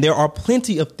cheesy, and there are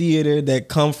plenty of theater that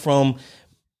come from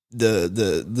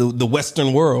the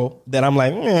Western world that I'm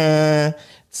like,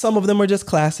 some of them are just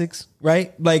classics,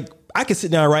 right? Like I could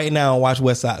sit down right now and watch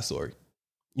West Side Story.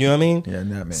 You know what I mean? Yeah,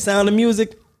 not me. Sound of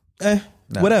Music,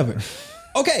 whatever.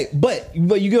 Okay, but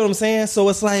you get what I'm saying? So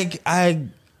it's like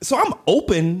So I'm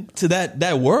open to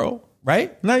that world,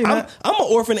 right? No, you're not. I'm an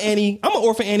Orphan Annie. I'm an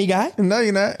Orphan Annie guy. No,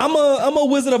 you're not. I'm a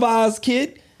Wizard of Oz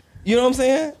kid. You know what I'm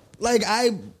saying? Like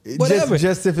whatever.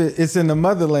 Just if it's in the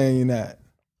motherland, you're not.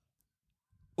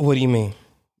 What do you mean?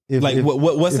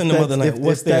 What's in the motherland?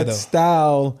 What's there though?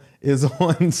 Style is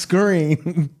on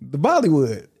screen. The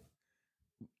Bollywood.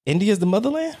 India's the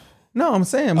motherland? No, I'm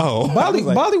saying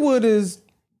Bollywood is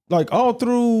like all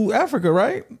through Africa,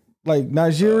 right? Like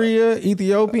Nigeria,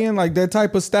 Ethiopian, like that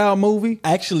type of style movie.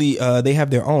 Actually, they have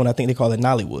their own. I think they call it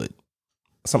Nollywood,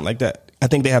 something like that. I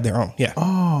think they have their own. Yeah.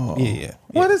 Oh, yeah.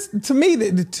 Well, to me,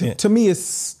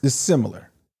 it's similar.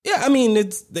 Yeah, I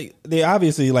mean, they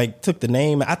obviously like took the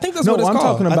name. I think that's what it's called. I'm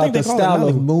talking about the style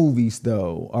of movies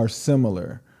though are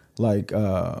similar. Like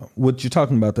what you're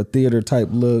talking about, the theater type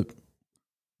look.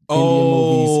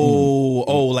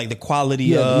 Oh, like the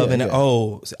quality of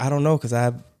I don't know because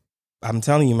I'm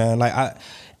telling you, man. Like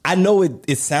I know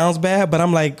it sounds bad, but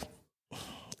I'm like,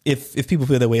 if people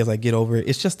feel that way, it's like get over it.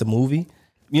 It's just a movie,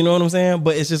 you know what I'm saying?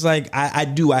 But it's just like I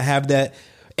have that,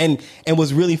 and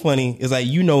what's really funny is like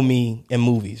me in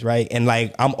movies, right? And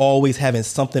like I'm always having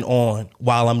something on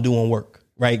while I'm doing work,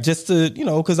 right? Just to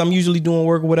because I'm usually doing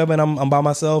work or whatever, and I'm by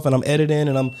myself and I'm editing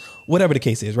and I'm whatever the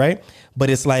case is, right? But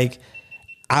it's like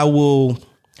I will.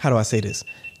 How do I say this?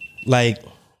 Like,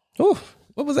 what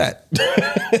was that?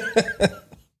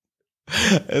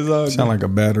 Sound like a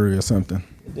battery or something.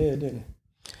 It did.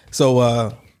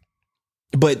 So,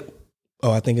 but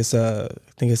I think it's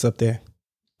up there.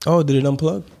 Oh, did it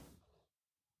unplug?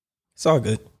 It's all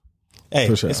good.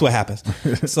 Hey, sure. It's what happens.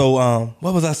 So,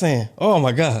 what was I saying? Oh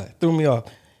my God, threw me off.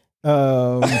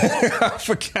 I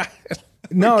forgot.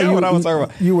 No, what I was talking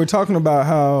about. You were talking about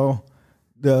how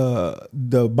the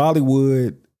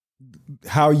Bollywood,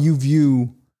 how you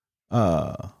view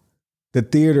the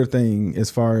theater thing as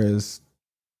far as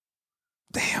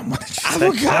damn. What did you I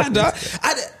forgot. Dog.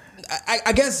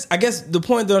 I guess the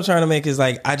point that I'm trying to make is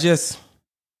like I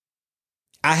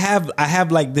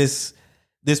have like this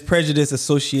prejudice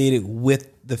associated with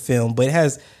the film, but it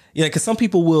has because some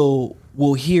people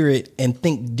will hear it and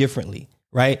think differently,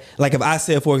 right? Like if I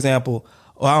said, for example,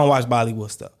 I don't watch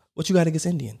Bollywood stuff. What you got against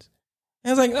Indians?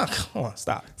 And it's like, no, come on,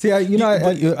 stop. See,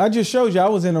 I just showed you I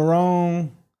was in the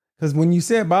wrong because when you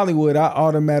said Bollywood, I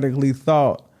automatically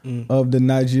thought of the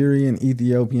Nigerian,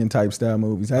 Ethiopian type style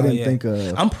movies. I didn't think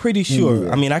of. I'm pretty sure.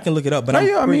 India. I mean, I can look it up, but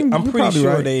I'm pretty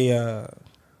sure right. they.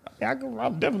 I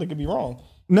definitely could be wrong.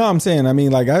 No, I'm saying. I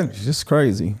mean, like, it's just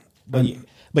crazy. But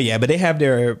they have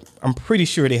their. I'm pretty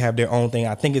sure they have their own thing.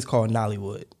 I think it's called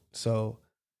Nollywood. So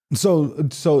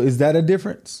is that a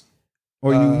difference,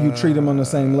 or you treat them on the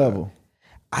same level?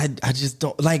 I just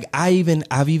don't like.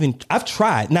 I've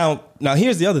tried. Now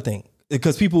here's the other thing.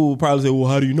 Because people will probably say,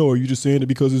 well, how do you know? Are you just saying it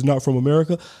because it's not from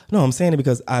America? No, I'm saying it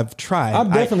because I've tried. I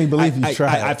definitely believe you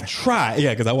tried. I've tried. Yeah,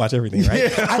 because I watch everything, right?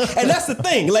 Yeah. And that's the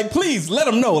thing. Like, please let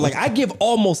them know. Like, I give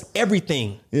almost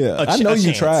everything I know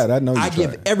you tried. I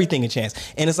give everything a chance.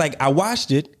 And it's like, I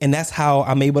watched it, and that's how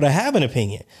I'm able to have an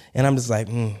opinion. And I'm just like,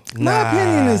 nah. My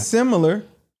opinion is similar.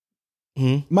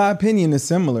 My opinion is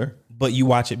similar. But you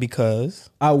watch it because?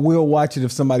 I will watch it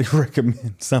if somebody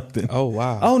recommends something. Oh,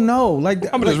 wow. Oh, no. Like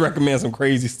I'm going to just recommend some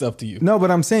crazy stuff to you. No, but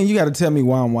I'm saying you got to tell me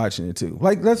why I'm watching it, too.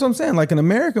 Like, that's what I'm saying. Like, in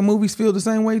America, movies feel the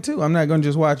same way, too. I'm not going to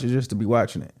just watch it just to be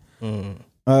watching it.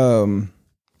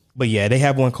 But, yeah, they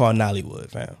have one called Nollywood,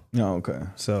 fam. Oh, okay.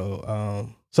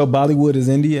 So Bollywood is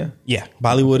India? Yeah,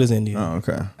 Bollywood is India. Oh,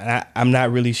 okay. I'm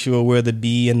not really sure where the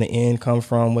B and the N come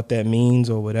from, what that means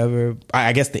or whatever.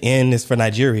 I guess the N is for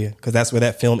Nigeria because that's where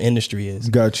that film industry is.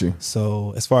 Got you.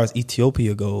 So as far as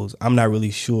Ethiopia goes, I'm not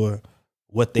really sure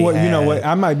what they have. You know what?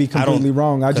 I might be completely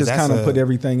wrong. I just kind of put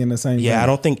everything in the same thing. I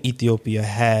don't think Ethiopia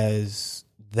has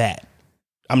that.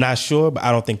 I'm not sure, but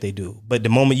I don't think they do. But the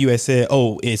moment you had said,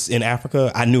 oh, it's in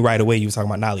Africa, I knew right away you were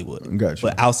talking about Nollywood. Gotcha.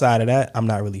 But outside of that, I'm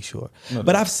not really sure. No,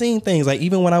 but I've seen things, like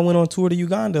even when I went on tour to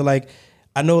Uganda, like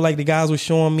I know like the guys were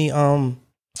showing me,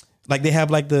 like they have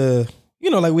like the,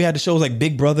 like we had the shows like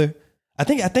Big Brother. I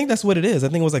think that's what it is. I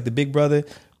think it was like the Big Brother.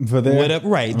 For their? Whatever,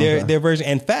 right, their version.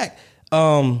 In fact,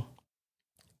 my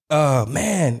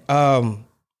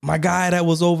guy that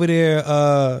was over there,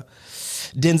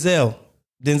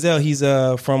 Denzel, he's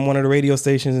from one of the radio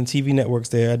stations and TV networks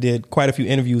there. I did quite a few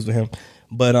interviews with him.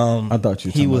 But I thought you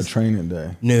were talking about Training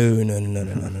Day. No.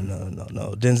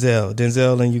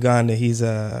 Denzel in Uganda, he's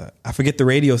I forget the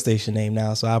radio station name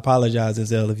now, so I apologize,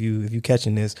 Denzel, if you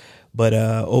catching this. But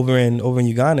over in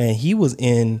Uganda, and he was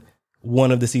in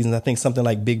one of the seasons, I think something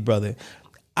like Big Brother.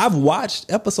 I've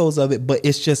watched episodes of it, but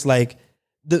it's just like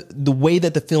the way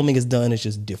that the filming is done is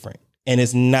just different. And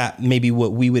it's not maybe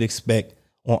what we would expect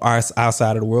on our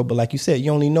side of the world. But like you said,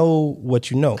 you only know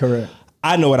what you know. Correct.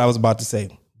 I know what I was about to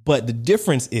say. But the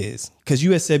difference is, because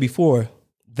you had said before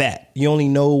that you only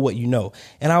know what you know.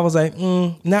 And I was like,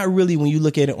 not really when you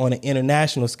look at it on an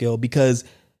international scale, because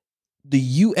the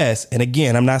U.S., and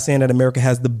again, I'm not saying that America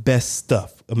has the best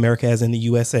stuff. America has in the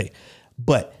USA.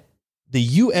 But the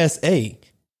USA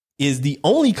is the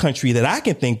only country that I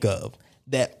can think of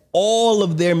that all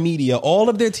of their media, all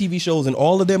of their TV shows, and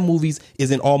all of their movies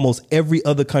is in almost every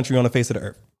other country on the face of the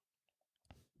earth.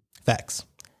 Facts.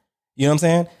 You know what I'm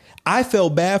saying? I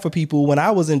felt bad for people when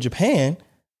I was in Japan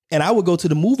and I would go to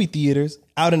the movie theaters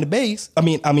out in the base.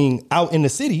 Out in the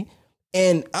city,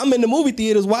 and I'm in the movie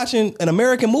theaters watching an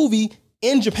American movie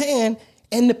in Japan,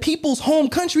 and the people's home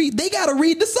country, they got to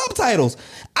read the subtitles.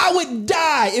 I would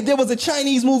die if there was a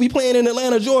Chinese movie playing in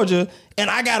Atlanta, Georgia, and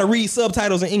I got to read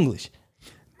subtitles in English.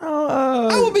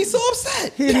 I would be so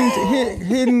upset.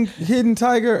 Hidden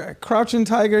Tiger, Crouching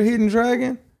Tiger, Hidden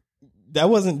Dragon.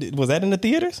 Was that in the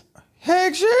theaters?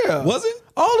 Heck yeah. Was it?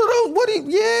 All of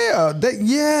those.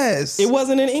 Yes. It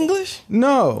wasn't in English?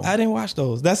 No. I didn't watch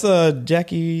those. That's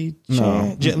Jackie Chan.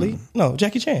 No. Jet Li? No,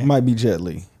 Jackie Chan. Might be Jet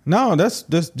Li. No, that's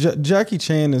Jackie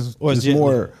Chan is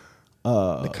more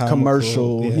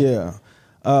commercial. Yeah.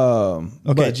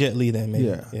 Okay, Jet Li then maybe.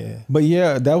 Yeah. But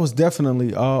yeah, that was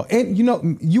definitely and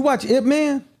you watch Ip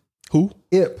Man? Who?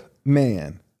 Ip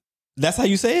Man. That's how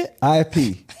you say it?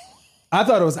 IP. I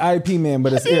thought it was IP Man,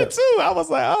 but it's Ip too. I was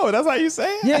like, oh, that's how you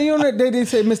say it? Yeah, they did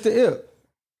say Mr. Ip.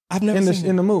 I've never seen it.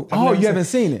 In the movie. Oh, you haven't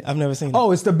seen it? I've never seen it.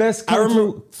 Oh, it's the best kung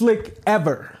fu flick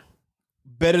ever.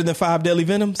 Better than 5 Deadly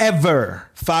Venoms? Ever.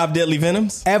 5 Deadly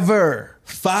Venoms? Ever.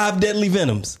 5 Deadly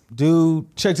Venoms.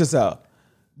 Dude, check this out.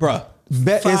 Bruh.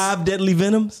 5 Deadly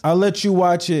Venoms? I'll let you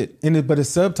watch it, but it's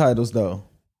subtitles though.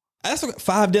 That's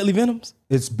 5 Deadly Venoms?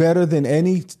 It's better than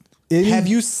any. Have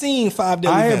you seen 5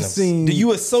 Deadly Venoms? I have seen. Do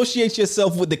you associate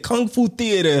yourself with the Kung Fu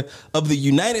theater of the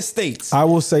United States? I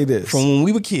will say this. From when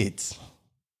we were kids.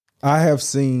 I have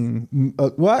seen,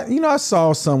 I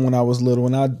saw some when I was little,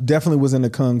 and I definitely was into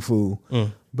Kung Fu.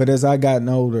 But as I gotten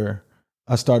older,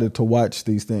 I started to watch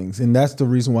these things. And that's the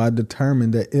reason why I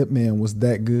determined that Ip Man was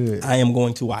that good. I am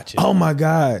going to watch it. Oh my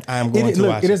God. I am going to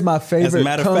watch it. It is my favorite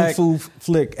Kung Fu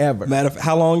flick ever.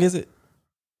 How long is it?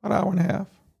 An hour and a half.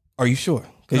 Are you sure?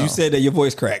 Because you said that your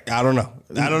voice cracked. I don't know.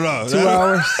 2 hours?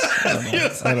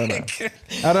 I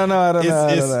don't know.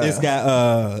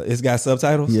 It's got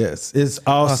subtitles? Yes. It's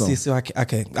awesome.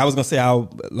 I was going to say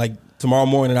tomorrow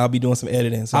morning I'll be doing some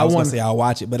editing. So I was going to say I'll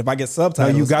watch it. But if I get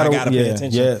subtitles, I got to pay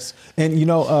attention. Yes. And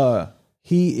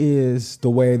he is the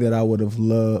way that I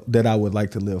would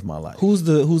like to live my life. Who's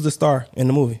the star in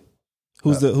the movie?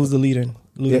 Who's the leading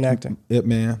actor? Ip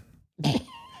Man.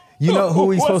 You know who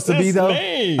he's supposed to be, though?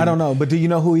 Name? I don't know. But do you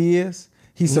know who he is?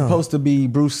 He's supposed to be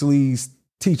Bruce Lee's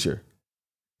teacher.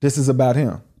 This is about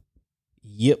him.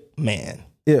 Yip Man.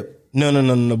 Ip.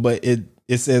 No. But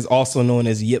it says also known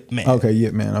as Yip Man. Okay,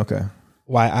 Yip Man. Okay.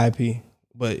 YIP.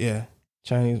 But yeah,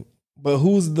 Chinese. But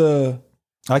who's the...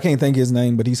 I can't think his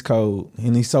name, but he's cold.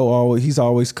 And he's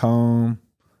always calm.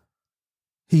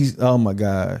 Oh my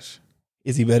gosh.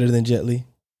 Is he better than Jet Li?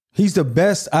 He's the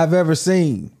best I've ever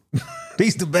seen.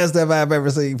 He's the best I've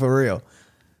ever seen, for real.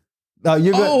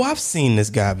 I've seen this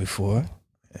guy before.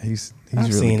 He's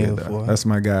really good, though. That's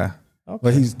my guy. Okay.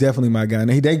 But he's definitely my guy. And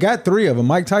they got 3 of them.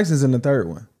 Mike Tyson's in the 3rd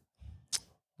one.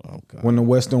 Oh, God. When the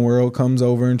Western world comes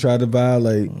over and try to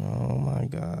violate. Oh my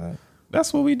God.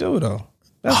 That's what we do, though.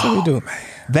 That's what we do. Man.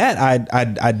 That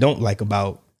I don't like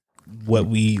about what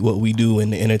we do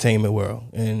in the entertainment world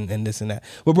and this and that.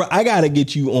 But bro, I gotta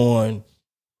get you on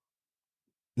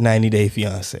 90 Day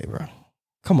Fiance, bro.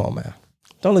 Come on, man.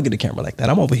 Don't look at the camera like that.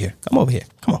 I'm over here. Come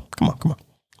on.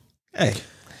 Hey.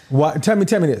 What? Tell me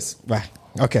this. Right.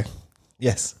 Okay.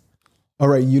 Yes. All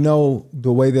right. You know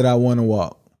the way that I want to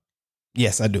walk.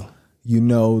 Yes, I do. You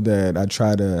know that I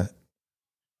try to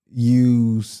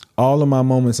use all of my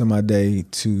moments in my day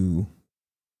to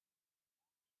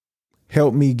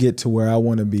help me get to where I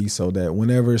want to be so that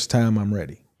whenever it's time, I'm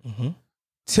ready. Mm-hmm.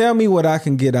 Tell me what I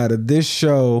can get out of this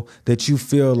show that you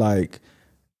feel like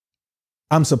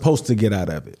I'm supposed to get out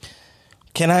of it.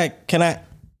 Can I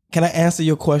answer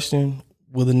your question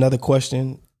with another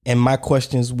question, and my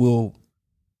questions will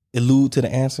allude to the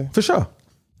answer? For sure.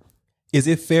 Is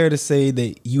it fair to say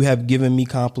that you have given me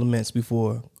compliments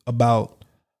before about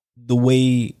the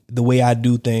way I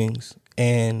do things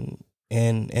and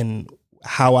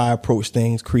how I approach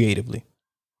things creatively?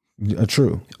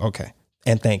 True. Okay.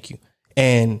 And thank you.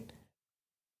 And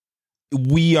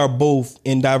we are both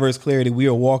in diverse clarity. We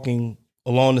are walking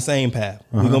along the same path.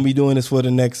 We're gonna be doing this for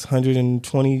the next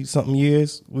 120 something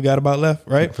years we got about left,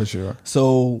 right? Yeah, for sure.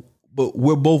 So, but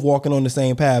we're both walking on the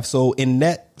same path. So in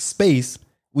that space,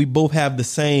 we both have the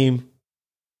same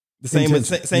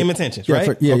intentions, right?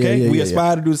 Okay, we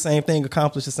aspire to do the same thing,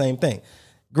 accomplish the same thing.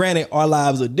 Granted, our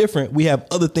lives are different. We have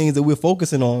other things that we're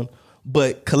focusing on,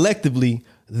 but collectively,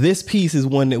 this piece is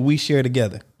one that we share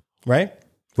together, right?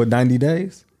 For 90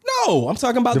 days? No, I'm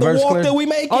talking about the walk that we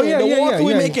making. Oh, the walk that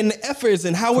we making, the efforts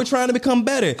and how we're trying to become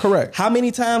better. Correct. How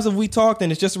many times have we talked,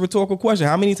 and it's just a rhetorical question,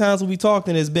 how many times have we talked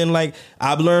and it's been like,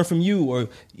 I've learned from you, or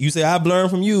you say, I've learned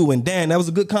from you, and Dan, that was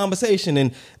a good conversation,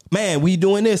 and man, we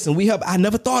doing this, and we help. I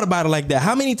never thought about it like that.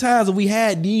 How many times have we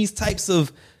had these types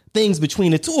of things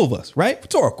between the two of us, right?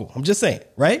 Rhetorical, I'm just saying,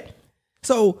 right?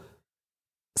 So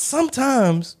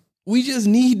sometimes we just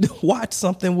need to watch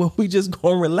something where we just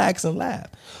go and relax and laugh.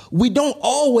 We don't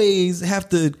always have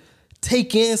to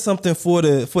take in something for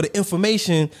the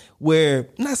information where,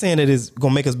 I'm not saying that it's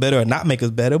going to make us better or not make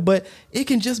us better, but it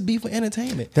can just be for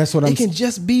entertainment. That's what it can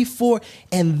just be for,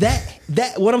 and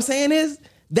that what I'm saying is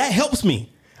that helps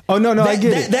me. Oh, no, I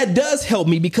get it. That does help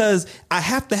me because I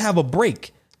have to have a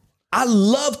break. I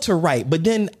love to write, but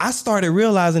then I started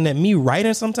realizing that me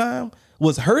writing sometimes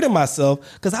was hurting myself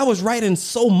because I was writing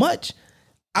so much.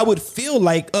 I would feel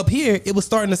like up here, it was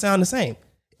starting to sound the same.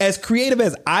 As creative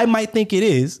as I might think it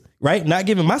is, right? Not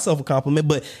giving myself a compliment,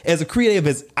 but as a creative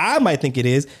as I might think it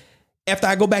is, after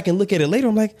I go back and look at it later,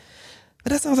 I'm like,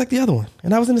 but that sounds like the other one.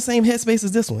 And I was in the same headspace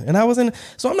as this one.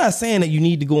 So I'm not saying that you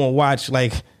need to go and watch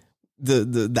like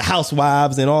the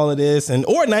Housewives and all of this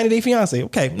or 90 Day Fiance.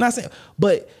 Okay, I'm not saying,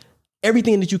 but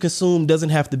everything that you consume doesn't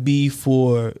have to be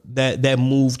for that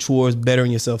move towards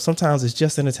bettering yourself. Sometimes it's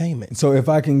just entertainment. So if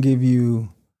I can give you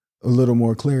a little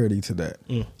more clarity to that,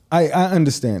 I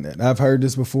understand that. I've heard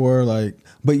this before,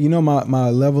 but my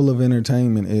level of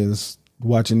entertainment is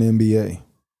watching the NBA.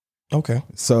 Okay.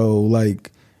 So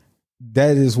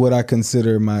that is what I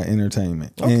consider my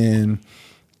entertainment. Okay. And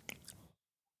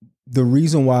the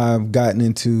reason why I've gotten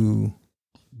into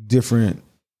different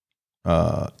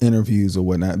interviews or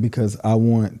whatnot, because I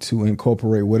want to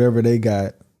incorporate whatever they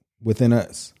got within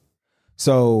us.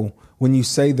 So when you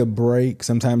say the break,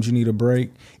 sometimes you need a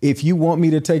break. If you want me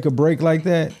to take a break like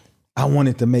that, I want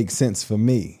it to make sense for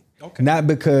me. Okay. Not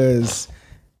because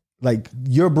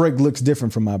your break looks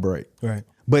different from my break. Right.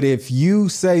 But if you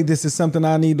say this is something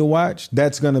I need to watch,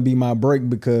 that's going to be my break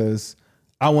because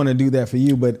I want to do that for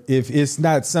you. But if it's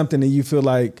not something that you feel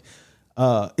like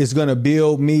it's going to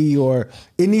build me, or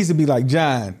it needs to be like,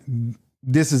 John,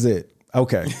 this is it.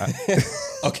 Okay.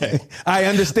 Okay. I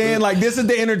understand. This is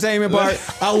the entertainment part.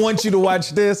 I want you to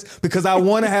watch this because I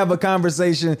want to have a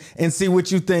conversation and see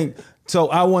what you think. So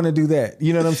I want to do that.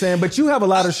 You know what I'm saying? But you have a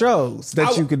lot of shows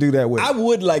that you could do that with. I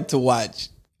would like to watch.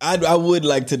 I would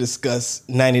like to discuss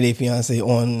 90 Day Fiance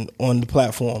on the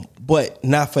platform, but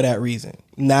not for that reason.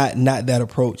 Not that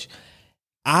approach.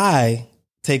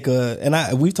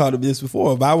 We've talked about this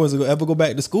before. If I was to ever go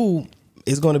back to school,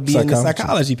 it's going to be in the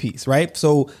psychology piece, right?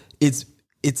 So it's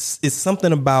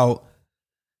something about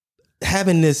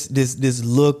having this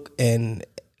look and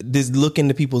this look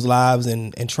into people's lives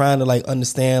and trying to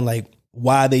understand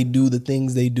why they do the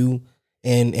things they do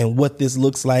and what this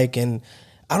looks like. And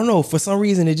I don't know, for some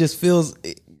reason it just feels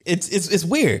it's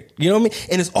weird. You know what I mean?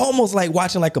 And it's almost like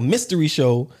watching a mystery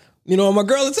show. You know, my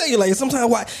girl will tell you sometimes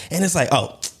why, and it's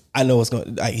oh, I know what's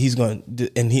going. He's going,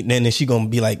 and then she going to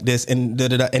be like this, and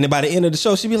and then by the end of the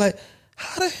show, she'll be like,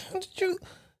 "How did you?"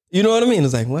 You know what I mean?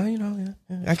 It's well, yeah,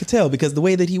 I could tell because the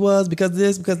way that he was, because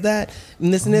this, because that,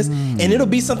 and this and this, and it'll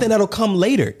be something that'll come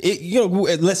later.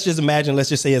 Let's just imagine. Let's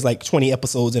just say it's 20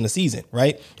 episodes in a season,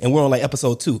 right? And we're on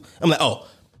episode 2. I'm like, oh,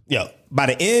 yo, by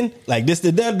the end, this,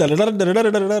 and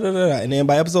then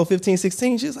by episode 15,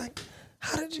 16, she's like,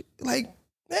 how did you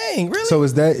Dang, really? So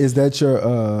is that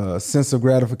your sense of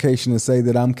gratification to say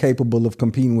that I'm capable of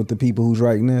competing with the people who's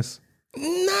writing this?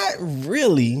 Not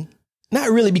really,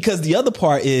 because the other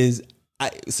part is,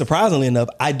 surprisingly enough,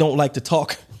 I don't like to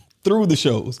talk through the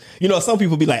shows. Some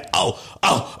people be like,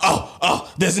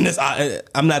 oh, this and this.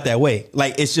 I'm not that way.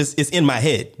 It's in my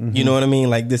head. Mm-hmm. You know what I mean?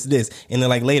 This, and then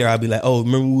later I'll be like, oh,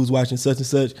 remember we was watching such and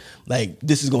such.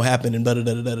 This is gonna happen and da da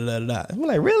da da da da da. I'm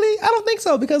like, really? I don't think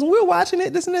so, because when we're watching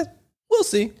it, this and this. We'll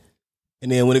see.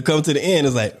 And then when it comes to the end,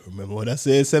 it's remember what I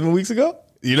said 7 weeks ago?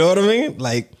 You know what I mean?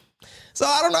 So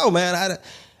I don't know, man.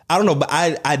 I don't know, but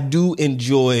I do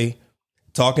enjoy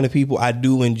talking to people. I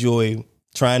do enjoy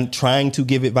trying to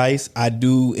give advice. I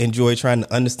do enjoy trying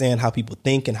to understand how people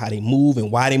think and how they move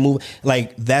and why they move.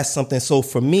 That's something. So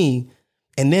for me,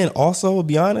 and then also,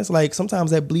 be honest,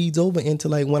 sometimes that bleeds over into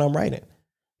when I'm writing.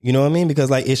 You know what I mean? Because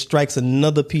like it strikes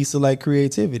another piece of like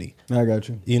creativity. I got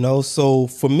you. You know, so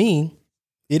for me,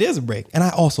 it is a break. And I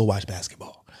also watch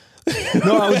basketball.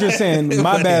 No, I was just saying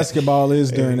my basketball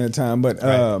is during that time,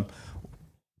 but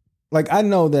like I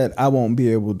know that I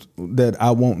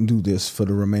won't do this for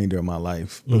the remainder of my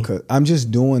life because I'm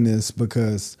just doing this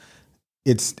because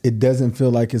it doesn't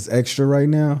feel like it's extra right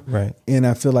now, right? And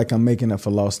I feel like I'm making up for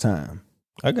lost time.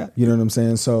 I got you know what I'm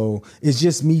saying. So it's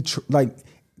just me like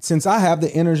since I have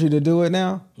the energy to do it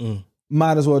now,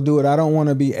 might as well do it. I don't want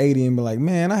to be 80 and be like,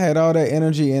 man, I had all that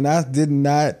energy and I did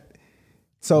not.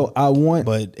 So I want,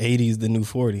 but 80 is the new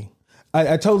 40.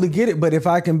 I totally get it, but if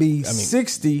I can be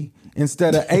 60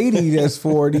 instead of 80, that's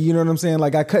 40. You know what I'm saying?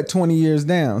 Like I cut 20 years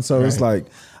down, so it's like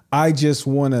I just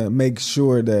want to make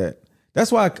sure that. That's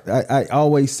why I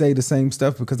always say the same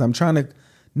stuff because I'm trying to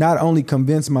not only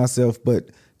convince myself, but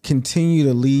continue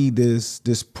to lead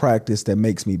this practice that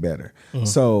makes me better.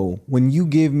 So when you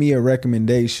give me a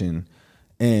recommendation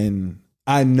and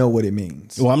I know what it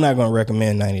means. Well, I'm not going to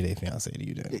recommend 90 Day Fiancé to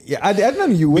you then. Yeah, I know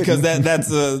you would because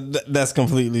that's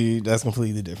completely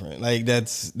different. Like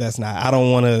that's not. I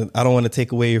don't want to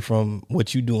take away from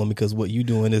what you doing because what you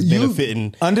doing is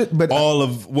benefiting all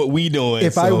of what we doing.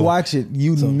 If I watch it,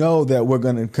 know that we're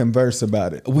going to converse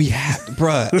about it. We have,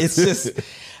 bruh. It's just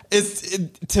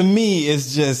to me.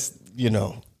 It's just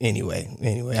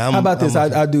Anyway, how about this?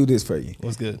 I'll do this for you.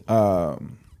 What's good?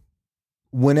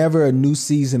 Whenever a new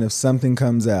season of something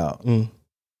comes out,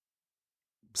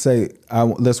 say,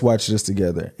 let's watch this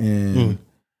together. And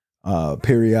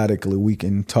periodically we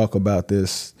can talk about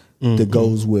this that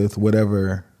goes with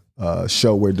whatever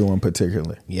show we're doing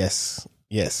particularly. Yes.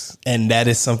 And that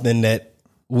is something that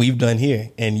we've done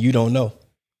here and you don't know.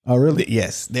 Oh, really?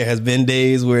 Yes. There has been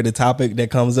days where the topic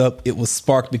that comes up, it was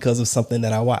sparked because of something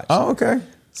that I watched. Oh, okay.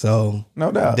 So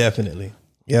no doubt. Definitely.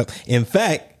 Yep. In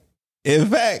fact,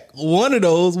 one of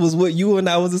those was what you and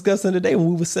I was discussing today when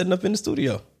we were setting up in the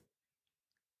studio.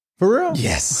 For real?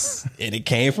 Yes. And it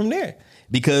came from there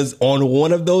because on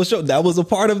one of those shows, that was a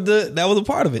part of it.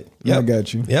 Yep. I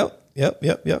got you. Yep.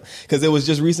 Because it was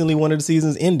just recently one of the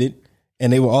seasons ended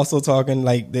and they were also talking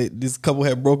like this couple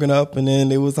had broken up and then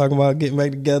they was talking about getting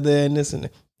back together and this and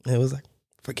that. And it was like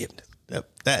forgiveness.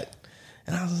 That.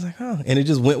 And I was like, and it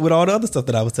just went with all the other stuff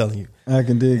that I was telling you. I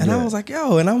can dig and that. I was like,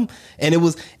 and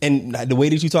the way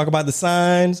that you talk about the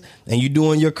signs and you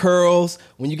doing your curls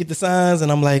when you get the signs.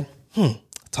 And I'm like,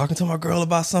 talking to my girl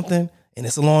about something and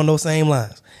it's along those same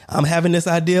lines. I'm having this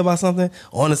idea about something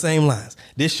on the same lines.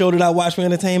 This show that I watch for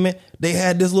entertainment, they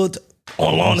had this little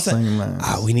along the same lines.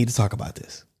 We need to talk about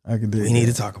this. I can dig We need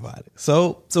to talk about it.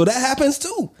 So that happens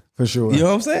too. For sure. You know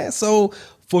what I'm saying? So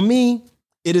for me,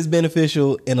 it is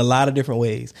beneficial in a lot of different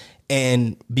ways.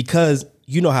 And because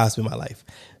you know how I spend my life,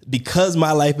 because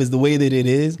my life is the way that it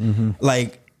is,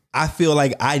 like I feel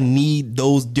like I need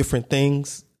those different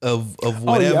things of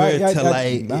whatever I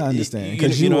understand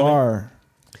because you're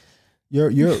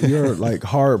like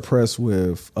hard pressed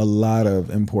with a lot of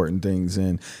important things,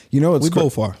 and it's we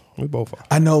both are.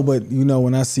 I know, but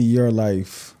when I see your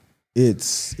life,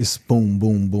 it's boom,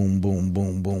 boom, boom, boom,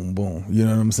 boom, boom, boom. You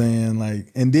know what I'm saying? Like,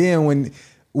 and then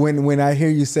when I hear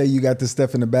you say you got this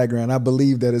stuff in the background, I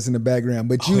believe that it's in the background,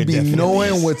 but you be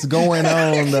knowing what's going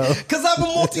on though. Cause I'm a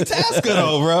multitasker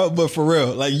though, bro. But for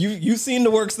real, like you've seen the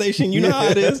workstation, you know how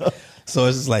it is. So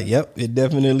it's just like, yep, it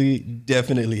definitely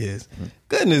is.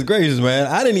 Goodness gracious, man.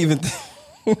 I didn't even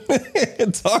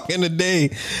talking today.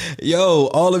 Yo,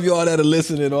 all of y'all that are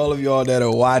listening, all of y'all that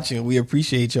are watching, we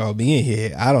appreciate y'all being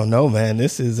here. I don't know, man.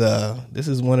 This is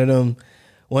one of them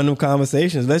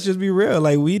conversations. Let's just be real.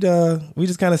 Like we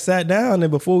just kind of sat down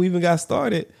and before we even got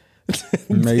started,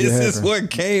 this is what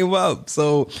came up.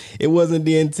 So it wasn't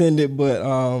the intended, but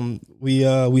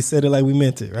we said it like we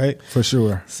meant it, right? For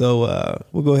sure. So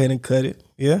we'll go ahead and cut it.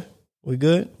 Yeah? We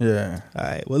good? Yeah. All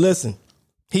right. Well, listen.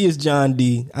 He is John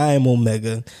D. I am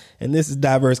Omega. And this is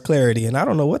Diverse Clarity. And I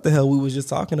don't know what the hell we was just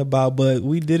talking about, but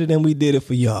we did it and we did it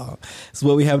for y'all. It's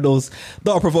where we have those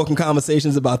thought-provoking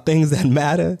conversations about things that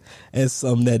matter and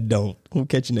some that don't. We'll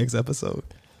catch you next episode.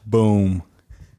 Boom.